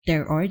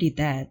 they're already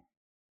dead.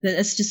 That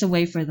it's just a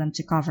way for them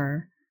to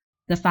cover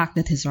the fact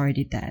that he's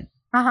already dead.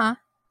 Uh-huh.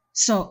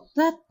 So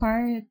that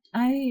part,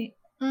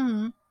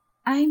 Mm-hmm.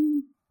 I'm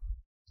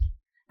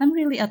I'm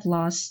really at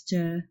loss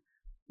to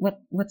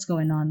what's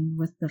going on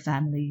with the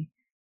family.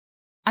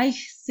 I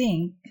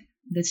think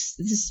this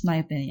is my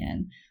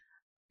opinion.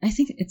 I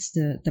think it's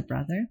the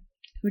brother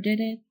who did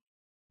it.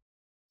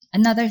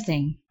 Another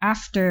thing,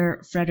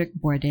 after Frederick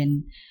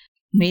Borden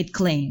made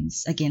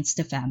claims against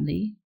the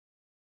family,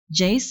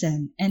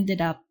 Jason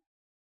ended up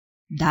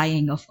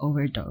dying of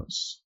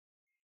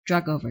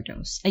drug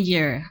overdose, a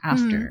year Mm-hmm.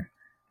 after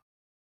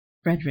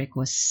Frederick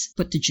was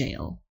put to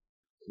jail.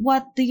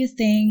 What do you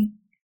think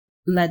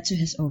led to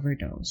his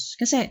overdose?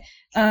 Because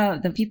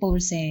the people were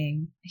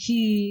saying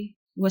he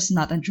was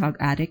not a drug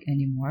addict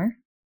anymore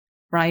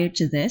prior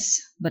to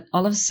this, but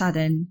all of a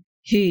sudden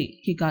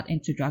he got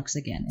into drugs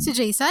again. Si And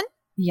Jason?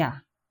 yeah,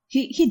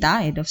 he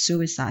died of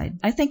suicide.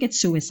 I think it's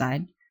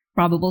suicide,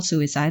 probable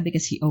suicide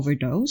because he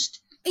overdosed.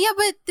 Yeah,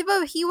 but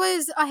diba, he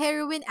was a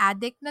heroin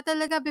addict na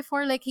talaga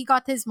before, like he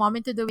got his mom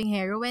into doing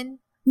heroin.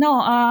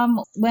 No,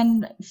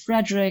 when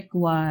Frederick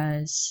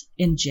was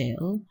in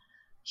jail,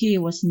 he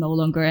was no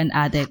longer an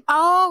addict.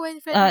 Oh,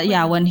 when Frederick was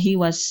Yeah, in when jail. he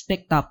was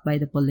picked up by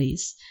the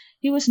police,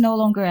 he was no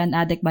longer an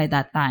addict by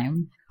that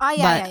time. Ah,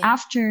 yeah, But yeah, yeah.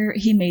 after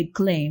he made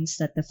claims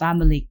that the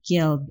family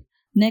killed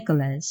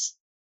Nicholas,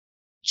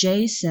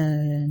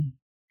 Jason,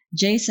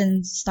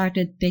 Jason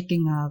started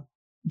picking up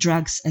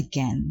drugs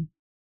again,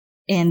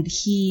 and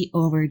he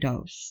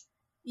overdosed.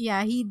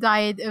 Yeah, he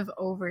died of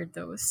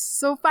overdose.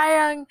 So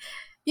parang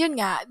yun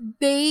nga,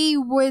 they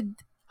would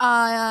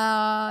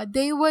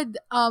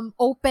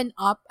open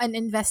up an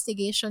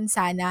investigation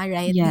sana,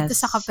 right? Dito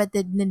sa Yes,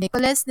 kapatid ni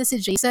Nicholas na si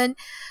Jason,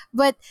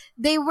 but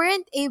they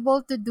weren't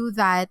able to do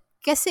that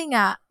kasi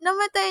nga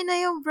namatay na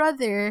yung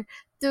brother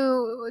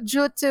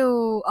due to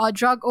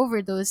drug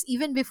overdose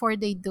even before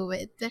they do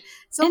it.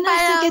 So and I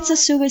think it's a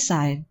parang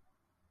suicide.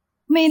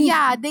 I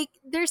yeah, mean,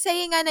 they're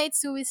saying nga na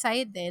it's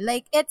suicide eh.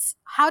 Like it's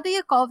how do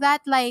you call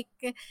that? Like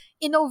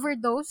in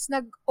overdose,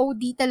 nag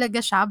OD talaga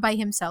siya by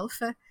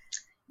himself.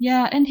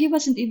 yeah, and he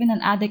wasn't even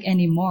an addict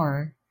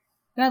anymore.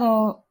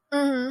 Pero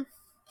Mm-hmm.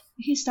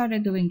 he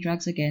started doing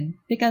drugs again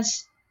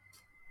because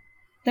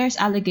there's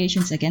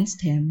allegations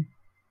against him.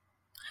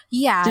 To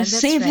Yeah,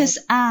 that's save right. his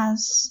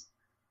ass,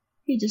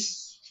 he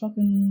just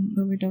fucking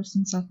overdosed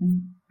himself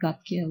and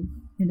got killed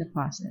in the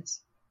process.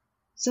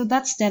 So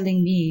that's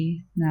telling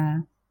me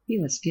that he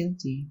was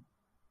guilty.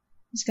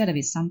 There's gotta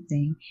be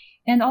something.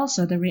 And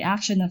also the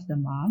reaction of the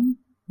mom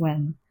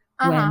when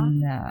Uh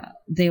huh.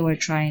 they were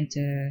trying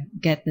to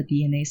get the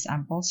DNA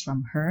samples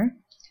from her.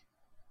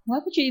 Why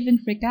would you even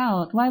freak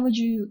out? Why would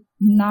you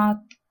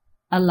not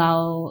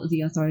allow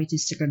the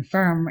authorities to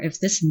confirm if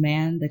this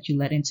man that you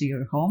let into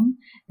your home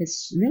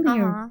is really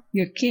Uh huh.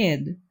 your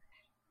kid?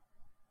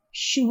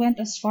 She went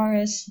as far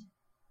as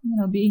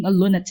being a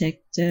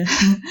lunatic to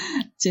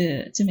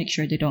to make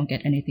sure they don't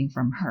get anything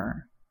from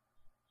her.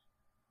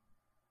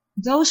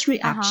 Those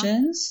Uh huh.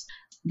 reactions,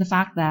 the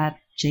fact that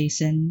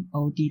Jason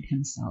OD'd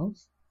himself,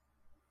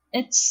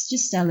 it's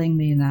just telling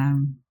me that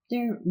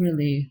they're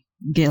really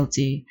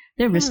guilty.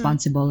 They're Mm-hmm.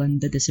 responsible in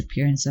the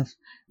disappearance of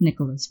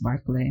Nicholas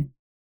Barclay.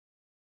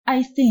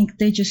 I think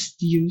they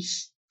just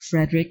use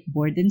Frederick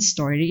Borden's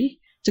story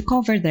to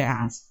cover their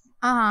ass.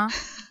 Uh huh.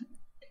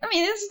 I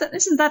mean,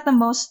 isn't that the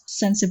most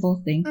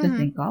sensible thing to Mm-hmm.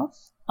 think of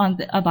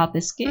about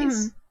this Mm-hmm.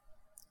 case?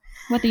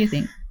 What do you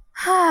think?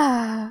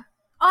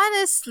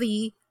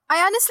 Honestly, I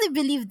honestly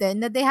believe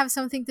then that they have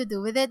something to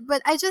do with it,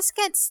 but I just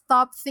can't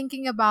stop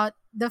thinking about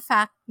the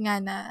fact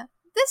nga na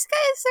this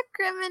guy is a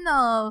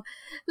criminal.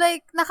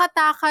 Like,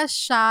 nakatakas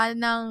siya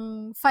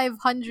ng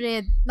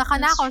 500, That's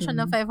nakanakaw siya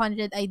ng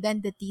true. 500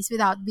 identities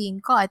without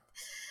being caught.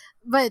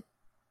 But,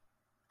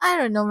 I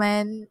don't know,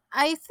 man.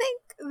 I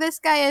think this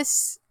guy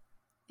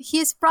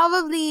he's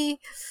probably,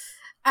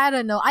 I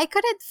don't know. I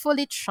couldn't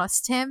fully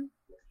trust him,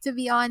 to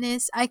be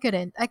honest. I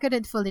couldn't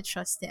fully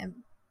trust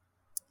him.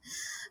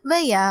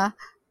 But yeah.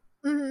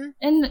 Mm-hmm.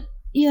 And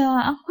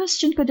yeah, a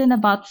question ko din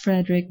about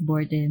Frederick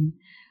Borden.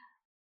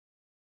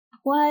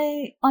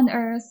 Why on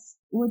earth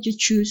would you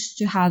choose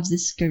to have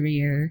this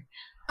career?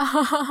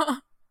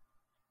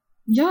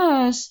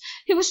 Yes,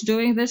 he was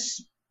doing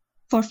this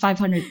for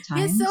 500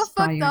 He's so times fucked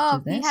prior to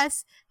up. He this. has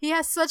he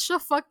has such a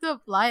fucked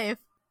up life.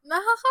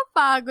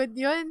 Nakakapagod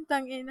yun,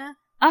 tangina.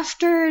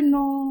 After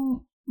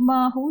nung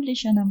mahuli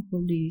siya ng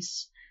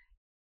police,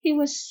 he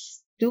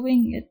was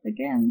doing it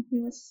again.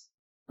 He was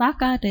back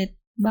at it,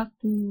 back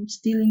to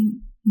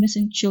stealing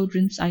missing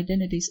children's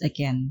identities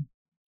again.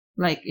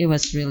 Like it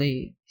was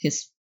really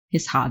his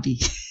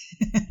hobby.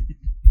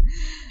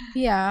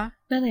 Yeah.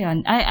 But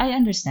yun, I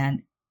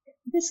understand.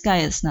 This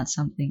guy is not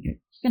something you're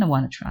gonna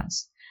want to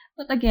trust.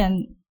 But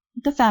again,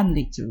 the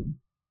family too.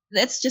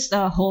 It's just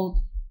a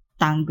whole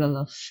tangle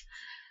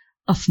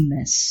of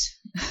mess.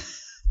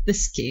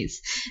 This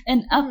case,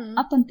 and Mm-hmm.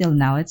 up until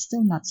now, it's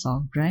still not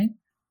solved, right?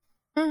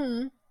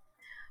 Mm-hmm.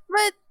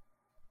 But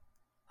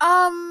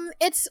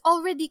it's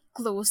already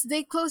closed.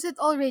 They closed it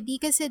already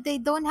kasi they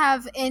don't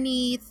have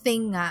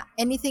anything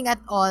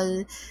at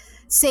all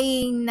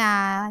saying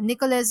na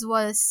Nicholas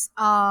was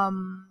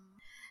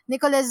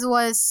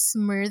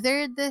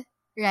murdered,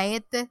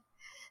 right?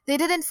 They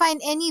didn't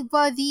find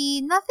anybody,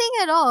 nothing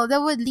at all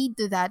that would lead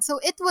to that. So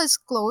it was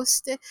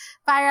closed.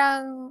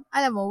 Parang,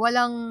 alam mo,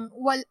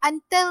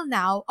 until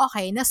now,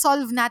 okay,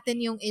 na-solve natin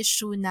yung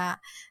issue na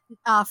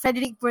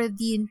Frederick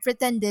Burdine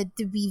pretended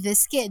to be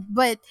this kid.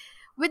 But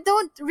we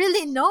don't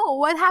really know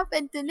what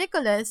happened to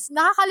Nicholas.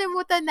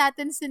 Nakakalimutan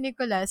natin si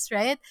Nicholas,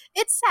 right?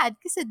 It's sad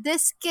kasi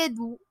this kid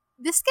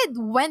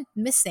went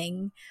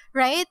missing,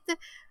 right?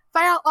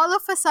 Parang all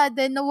of a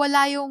sudden,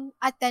 nawala yung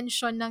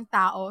attention ng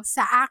tao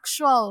sa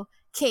actual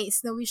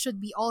case that we should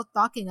be all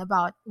talking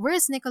about.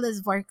 Where's Nicholas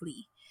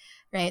Barclay?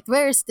 Right?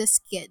 Where's this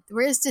kid?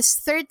 Where's this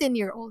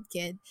 13-year-old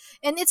kid?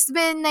 And it's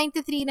been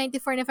 93,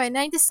 94, 95,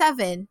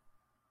 97.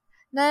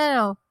 No, no,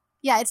 no.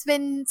 Yeah, it's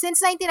been since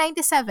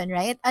 1997,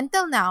 right?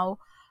 Until now,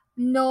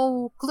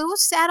 no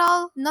clues at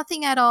all,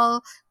 nothing at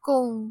all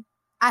kung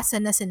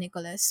asan na si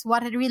Nicholas.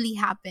 What had really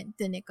happened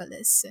to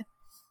Nicholas.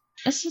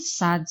 It's a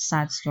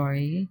sad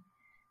story.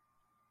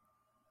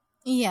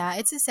 Yeah,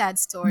 it's a sad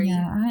Yeah, story.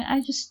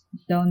 I just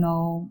don't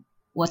know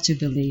what to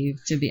believe,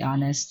 to be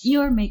honest.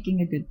 You're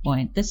making a good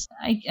point.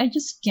 I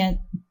just can't.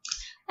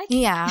 I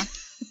Yeah.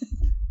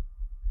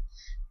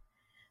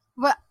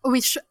 But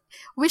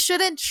we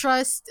shouldn't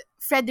trust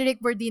Frederick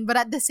Bordin, but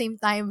at the same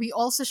time, we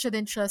also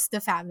shouldn't trust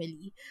the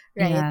family,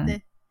 right? yeah,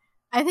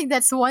 I think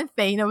that's one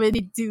thing that we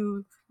need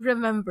to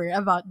remember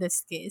about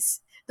this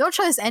case. Don't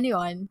trust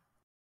anyone.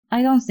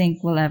 I don't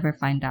think we'll ever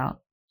find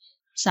out.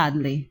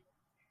 Sadly.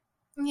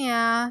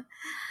 Yeah.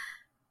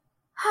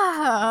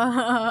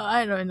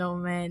 I don't know,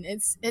 man.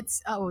 It's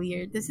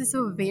weird. This is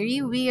a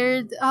very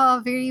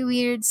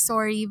weird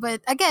story.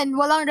 But again,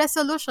 walang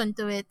resolution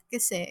to it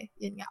kasi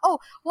yun nga. Oh,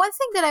 one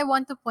thing that I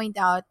want to point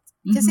out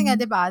kasi nga,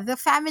 Mm-hmm. 'di ba, the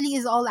family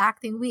is all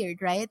acting weird,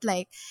 right?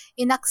 Like,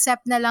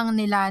 inaccept na lang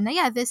nila na,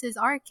 yeah, this is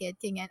our kid.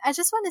 Ganyan. I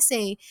just want to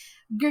say,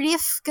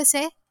 grief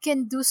kasi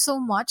can do so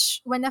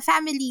much when a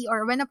family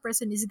or when a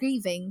person is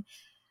grieving.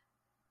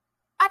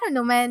 I don't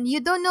know, man. You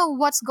don't know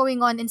what's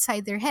going on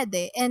inside their head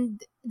eh. And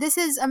this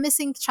is a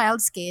missing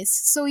child's case.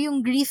 So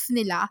yung grief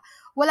nila,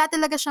 wala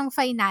talaga siyang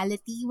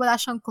finality, wala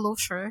siyang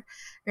closure,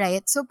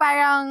 right? So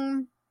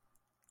parang,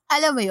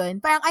 alam mo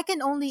yun, parang I can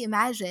only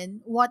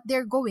imagine what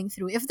they're going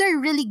through. If they're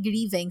really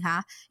grieving,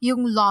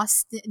 yung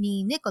loss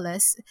ni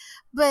Nicholas.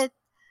 But,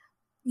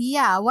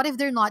 yeah, what if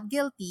they're not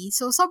guilty?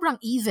 So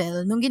sobrang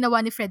evil nung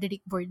ginawa ni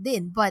Frederick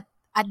Bordin. But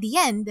at the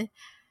end,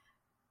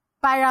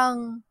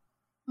 parang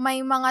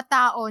may mga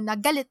tao na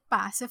galit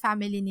pa sa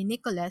family ni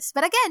Nicholas.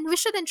 But again, we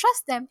shouldn't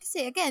trust them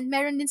kasi again,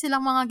 meron din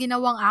silang mga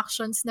ginawang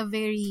actions na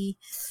very,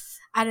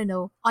 I don't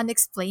know,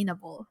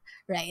 unexplainable,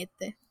 right?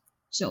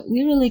 So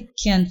we really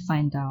can't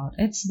find out.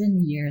 It's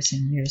been years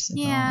and years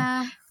ago.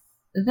 Yeah,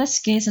 This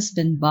case has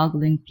been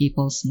boggling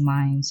people's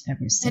minds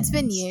ever it's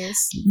been since. years.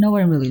 No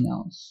one really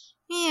knows.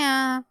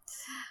 Yeah.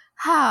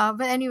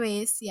 But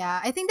anyways,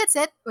 yeah, I think that's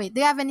it. Wait,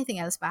 do you have anything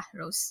else pa,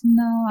 Rose?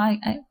 No, I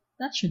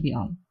that should be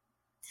all.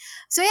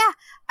 So yeah,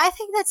 I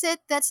think that's it.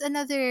 That's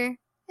another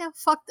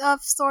fucked up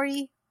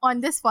story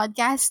on this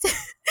podcast.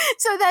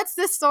 So that's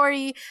the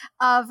story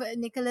of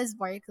Nicholas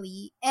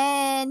Barkley.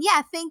 And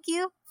yeah, thank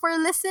you for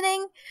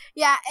listening.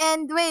 Yeah,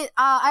 and wait,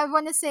 I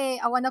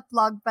wanna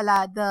plug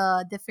pala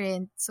the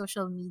different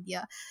social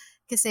media.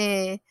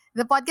 Kasi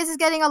the podcast is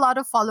getting a lot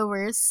of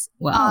followers,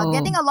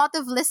 getting Wow. a lot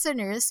of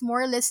listeners,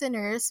 more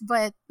listeners,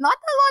 but not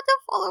a lot of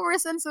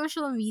followers on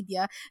social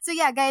media. So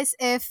yeah, guys,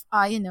 if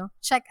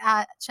check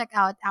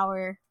out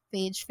our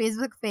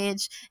Facebook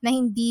page na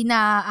hindi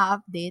na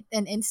update,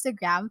 and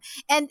Instagram.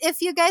 And if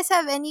you guys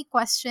have any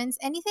questions,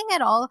 anything at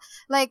all,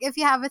 like if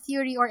you have a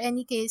theory or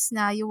any case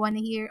na you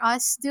want to hear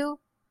us do,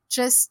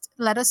 just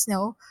let us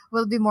know.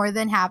 We'll be more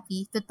than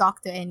happy to talk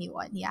to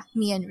anyone. Yeah,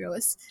 me and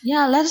Rose.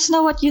 Yeah, let us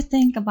know what you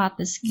think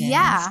about this case.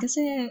 Yeah. Because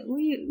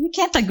we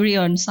can't agree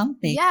on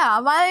something.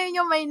 Yeah, malay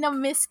nyo may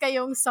na-miss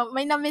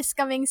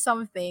kaming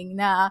something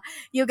na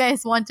you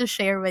guys want to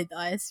share with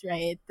us,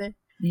 right?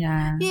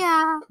 Yeah.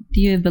 Yeah. Do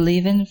you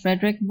believe in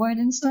Frederick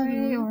Borden's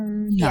story Mhm.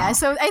 or Yeah, no?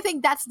 so I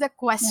think that's the Yeah,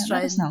 let us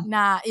question know.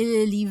 na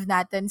i-leave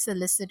natin sa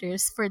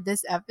listeners for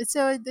this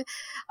episode.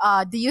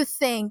 Do you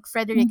think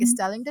Frederick is Mhm.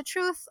 telling the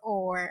truth,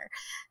 or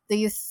do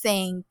you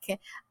think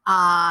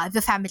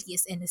the family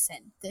is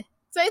innocent?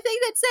 So I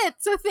think that's it.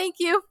 So thank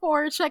you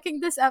for checking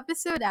this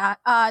episode out.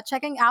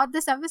 Checking out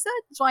this episode.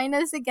 Join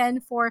us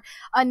again for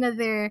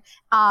another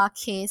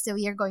case that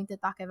we are going to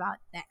talk about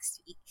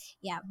next week.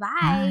 Yeah.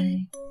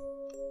 Bye.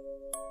 Bye.